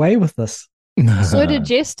walk away with this. So did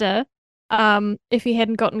Jester, if he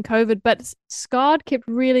hadn't gotten COVID. But Scarred kept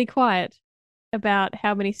really quiet about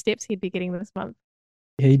how many steps he'd be getting this month.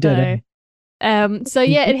 Yeah, he did. So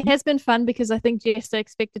yeah, it has been fun because I think Jester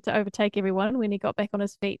expected to overtake everyone when he got back on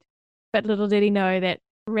his feet. But little did he know that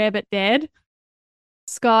Rabbit Dad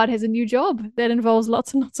Scott has a new job that involves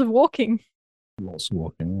lots and lots of walking. Lots of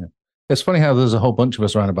walking, yeah. It's funny how there's a whole bunch of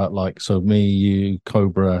us around about so me, you,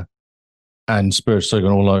 Cobra, and Spirit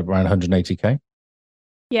Sigon all around 180k.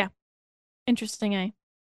 Yeah. Interesting, eh?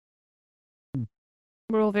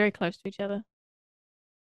 We're all very close to each other.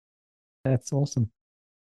 That's awesome.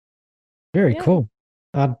 Very cool.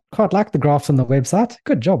 I quite like the graphs on the website.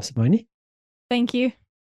 Good job, Simone. Thank you.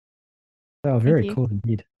 They were very cool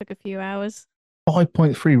indeed. Took a few hours.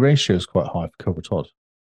 5.3 ratio is quite high for Cobra Todd.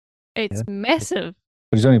 It's massive.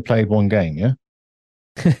 But he's only played one game, yeah?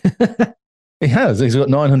 He has. He's got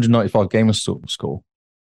 995 gamer score.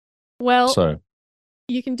 Well, so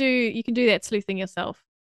you can do that sleuthing yourself.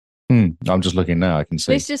 I'm just looking now. I can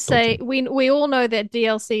see. Let's just say we all know that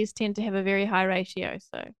DLCs tend to have a very high ratio,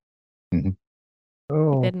 so keep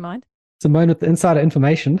that in mind. Simone with the insider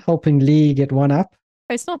information, helping Lee get one up.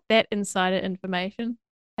 It's not that insider information.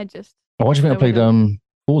 Why do you think I played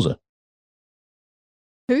Forza?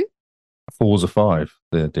 Who? Forza 5,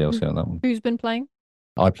 the DLC on that one. Who's been playing?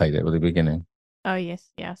 I played it at the beginning. Oh yes,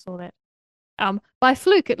 I saw that. By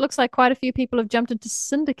fluke, it looks like quite a few people have jumped into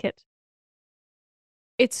Syndicate.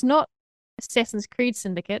 It's not Assassin's Creed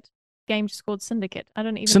Syndicate. The game just called Syndicate. I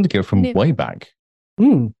don't even Syndicate from way back.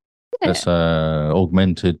 Yeah. It's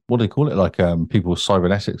augmented. What do they call it? Like people with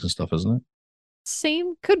cybernetics and stuff, isn't it?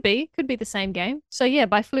 Could be the same game. So yeah,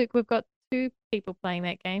 by fluke, we've got 2 people playing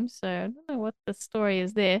that game. So I don't know what the story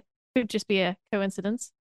is there. Could just be a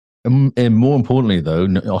coincidence. And more importantly, though,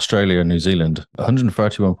 Australia and New Zealand,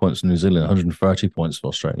 131 points for New Zealand, 130 points for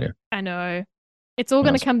Australia. I know. It's all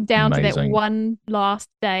going to come down to that one last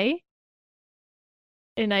day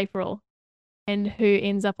in April and who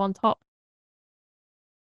ends up on top.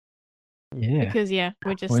 Yeah. Because,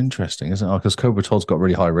 we're just... Well, interesting, isn't it? Because Cobra Todd's got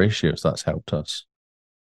really high ratios. That's helped us.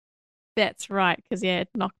 That's right, because, it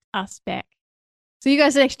knocked us back. So you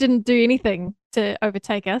guys actually didn't do anything to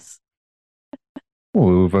overtake us. Well,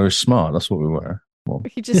 we were very smart. That's what we were. Well.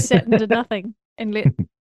 We just sat and did nothing and let...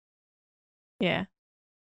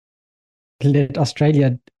 Let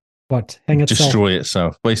Australia, hang itself? Destroy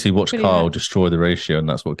itself. Basically, watch Carl destroy the ratio, and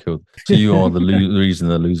that's what killed. So you are the reason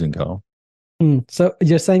they're losing, Carl. So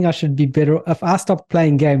you're saying I should be better if I stop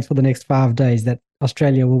playing games for the next 5 days, that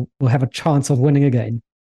Australia will have a chance of winning again?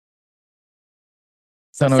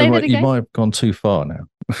 So you might have gone too far now.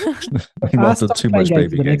 You might have done too much baby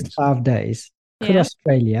for the games. next 5 days. Could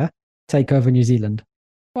Australia take over New Zealand?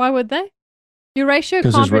 Why would they? Your ratio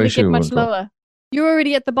can't really get much lower. You're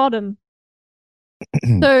already at the bottom.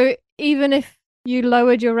 So even if you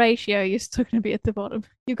lowered your ratio, you're still going to be at the bottom.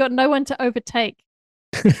 You've got no one to overtake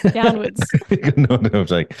downwards. No one to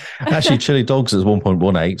overtake. Actually, Chili Dogs is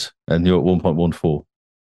 1.18 and you're at 1.14.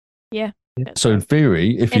 Yeah. So in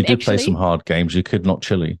theory, if you did play some hard games, you could knock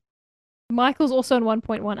Chili. Michael's also on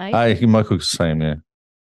 1.18. Michael's the same, yeah.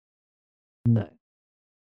 So.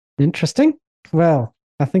 Interesting. Well,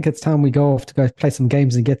 I think it's time we go off to go play some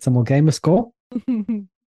games and get some more gamer score.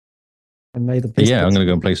 And may the best. I'm going to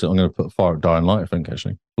go and play I'm going to fire up Dying Light, I think,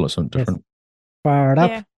 actually. Pull something different. Fire it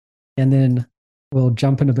up. And then we'll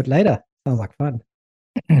jump in a bit later. Sounds like fun.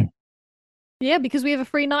 Yeah, because we have a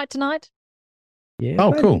free night tonight. Yeah.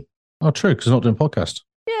 Oh, cool. Oh, true, because we're not doing podcast.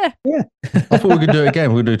 Yeah. I thought we could do it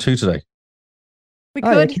again. We're going to do 2 today. We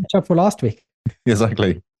could. Catch up for last week.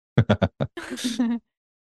 Exactly.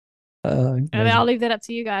 I'll leave that up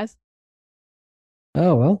to you guys.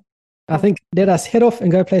 Oh, well. I think let us head off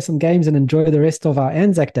and go play some games and enjoy the rest of our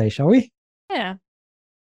Anzac Day, shall we? Yeah.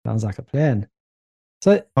 Sounds like a plan.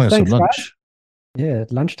 So, thanks, some lunch. Guys. Yeah,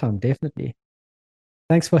 at lunchtime, definitely.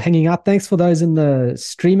 Thanks for hanging out. Thanks for those in the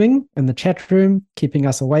streaming and the chat room, keeping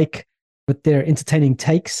us awake with their entertaining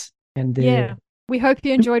takes. And we hope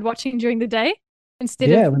you enjoyed watching during the day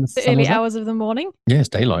instead of the early hours of the morning. Yeah, it's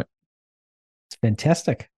daylight. It's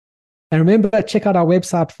fantastic. And remember, check out our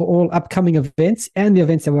website for all upcoming events and the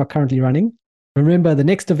events that we are currently running. Remember, the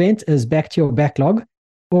next event is Back to Your Backlog.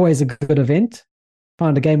 Always a good event.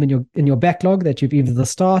 Find a game in your backlog that you've either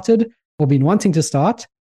started or been wanting to start,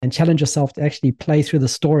 and challenge yourself to actually play through the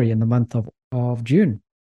story in the month of June.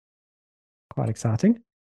 Quite exciting.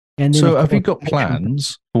 And then, so have you got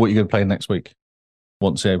plans for what you're going to play next week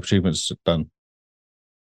once the achievement's done?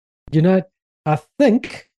 I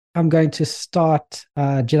think I'm going to start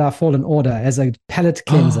Jedi Fallen Order as a palate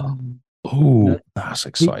cleanser. Oh, that's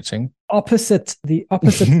exciting. The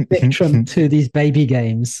opposite spectrum to these baby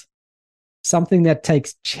games. Something that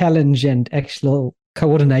takes challenge and actual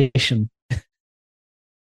coordination.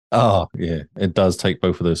 Oh, yeah. It does take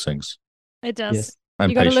both of those things. It does. Yes.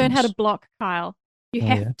 You got to learn how to block, Kyle. You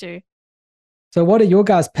have to. So what are your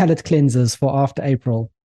guys' palate cleansers for after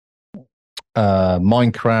April?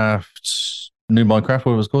 Minecraft, new Minecraft,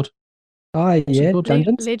 what it was called? Yeah,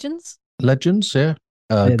 Dungeons. Legends, yeah.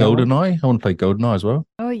 GoldenEye. I want to play GoldenEye as well.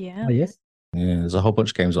 Oh, yeah. Yes. Yeah, there's a whole bunch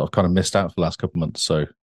of games that I've kind of missed out for the last couple of months. So,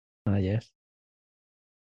 yes.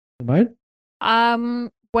 Simone?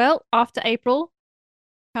 Well, after April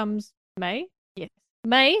comes May. Yes.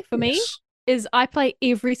 May for me is I play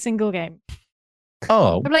every single game.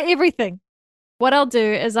 Oh. I play everything. What I'll do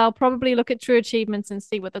is I'll probably look at True Achievements and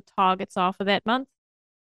see what the targets are for that month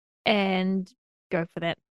and go for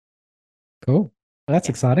that. Cool. Well, that's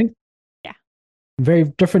exciting. Yeah. Very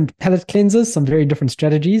different palette cleansers, some very different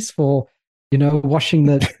strategies for, washing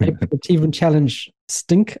the achievement challenge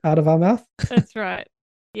stink out of our mouth. That's right.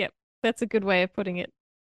 Yep. That's a good way of putting it.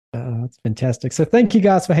 That's fantastic. So thank you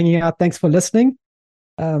guys for hanging out. Thanks for listening.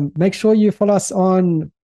 Make sure you follow us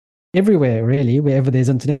on everywhere, really, wherever there's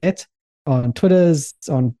internet. On Twitter's,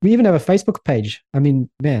 we even have a Facebook page. I mean,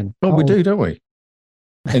 man. Oh, we do, don't we?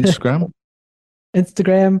 Instagram.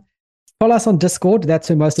 Follow us on Discord. That's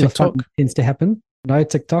where most TikTok. of the fun tends to happen. No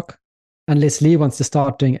TikTok, unless Lee wants to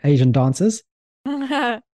start doing Asian dances.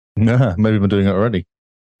 Nah, maybe I'm doing it already.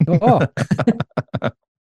 Oh.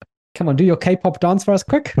 Come on, do your K-pop dance for us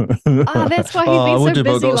quick. That's why he's been so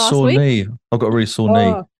busy last week. Knee. I've got a really sore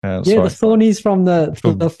knee. The sore knees from the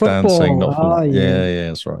football. Dancing, yeah,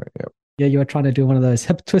 that's right. Yeah. Yeah, you were trying to do one of those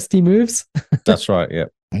hip twisty moves. That's right. Yeah,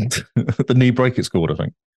 the knee break it's called, I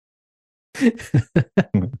think.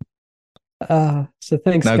 So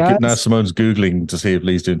thanks, guys. Now Simone's Googling to see if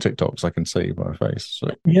Lee's doing TikToks. I can see my face.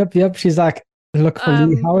 So. Yep. She's like, look for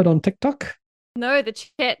Lee Howard on TikTok. No, the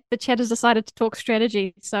chat has decided to talk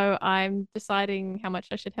strategy, so I'm deciding how much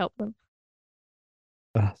I should help them.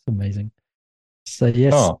 That's amazing. So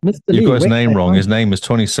yes, Mr. Lee, you've got his name wrong. His name is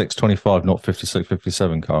 2625, not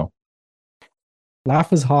 5657, Carl.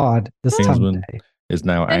 Life is hard this time. Is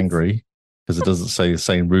now angry because it doesn't say the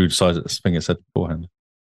same rude size as the thing it said beforehand.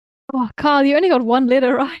 Oh, Carl, you only got one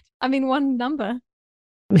letter right. I mean, one number.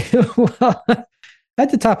 Well, I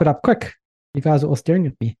had to type it up quick. You guys are all staring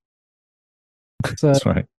at me. So, that's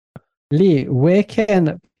right. Lee, where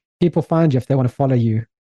can people find you if they want to follow you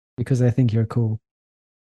because they think you're cool?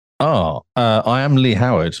 I am Lee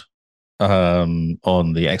Howard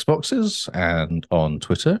on the Xboxes and on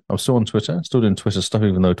Twitter. I'm still on Twitter, still doing Twitter stuff,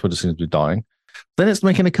 even though Twitter seems to be dying. Then it's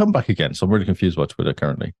making a comeback again, so I'm really confused by Twitter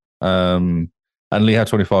currently. And Lee Howard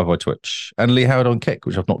 25 by Twitch, and Lee Howard on Kick,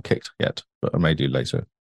 which I've not kicked yet, but I may do later.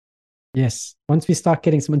 Yes, once we start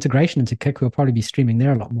getting some integration into Kick, we'll probably be streaming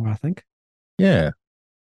there a lot more, I think. Yeah.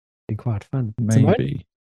 Be quite fun. Maybe. Simone?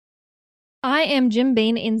 I am Jim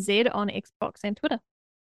Bean NZ on Xbox and Twitter.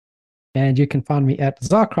 And you can find me at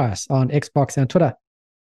Zarkris on Xbox and Twitter.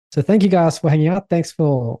 So thank you guys for hanging out. Thanks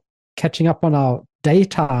for catching up on our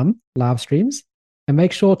daytime live streams. And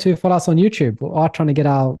make sure to follow us on YouTube. We are trying to get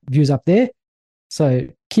our views up there. So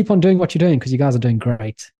keep on doing what you're doing because you guys are doing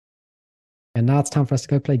great. And now it's time for us to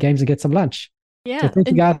go play games and get some lunch. Yeah. So thank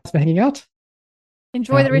you guys for hanging out.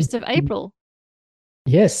 Enjoy the rest of April.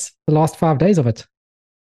 Yes, the last 5 days of it.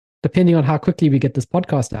 Depending on how quickly we get this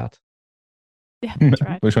podcast out. Yeah, that's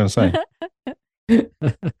right. What are you trying to say?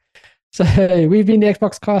 So we've been the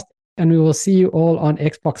Xbox Cast, and we will see you all on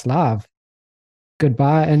Xbox Live.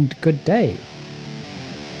 Goodbye and good day.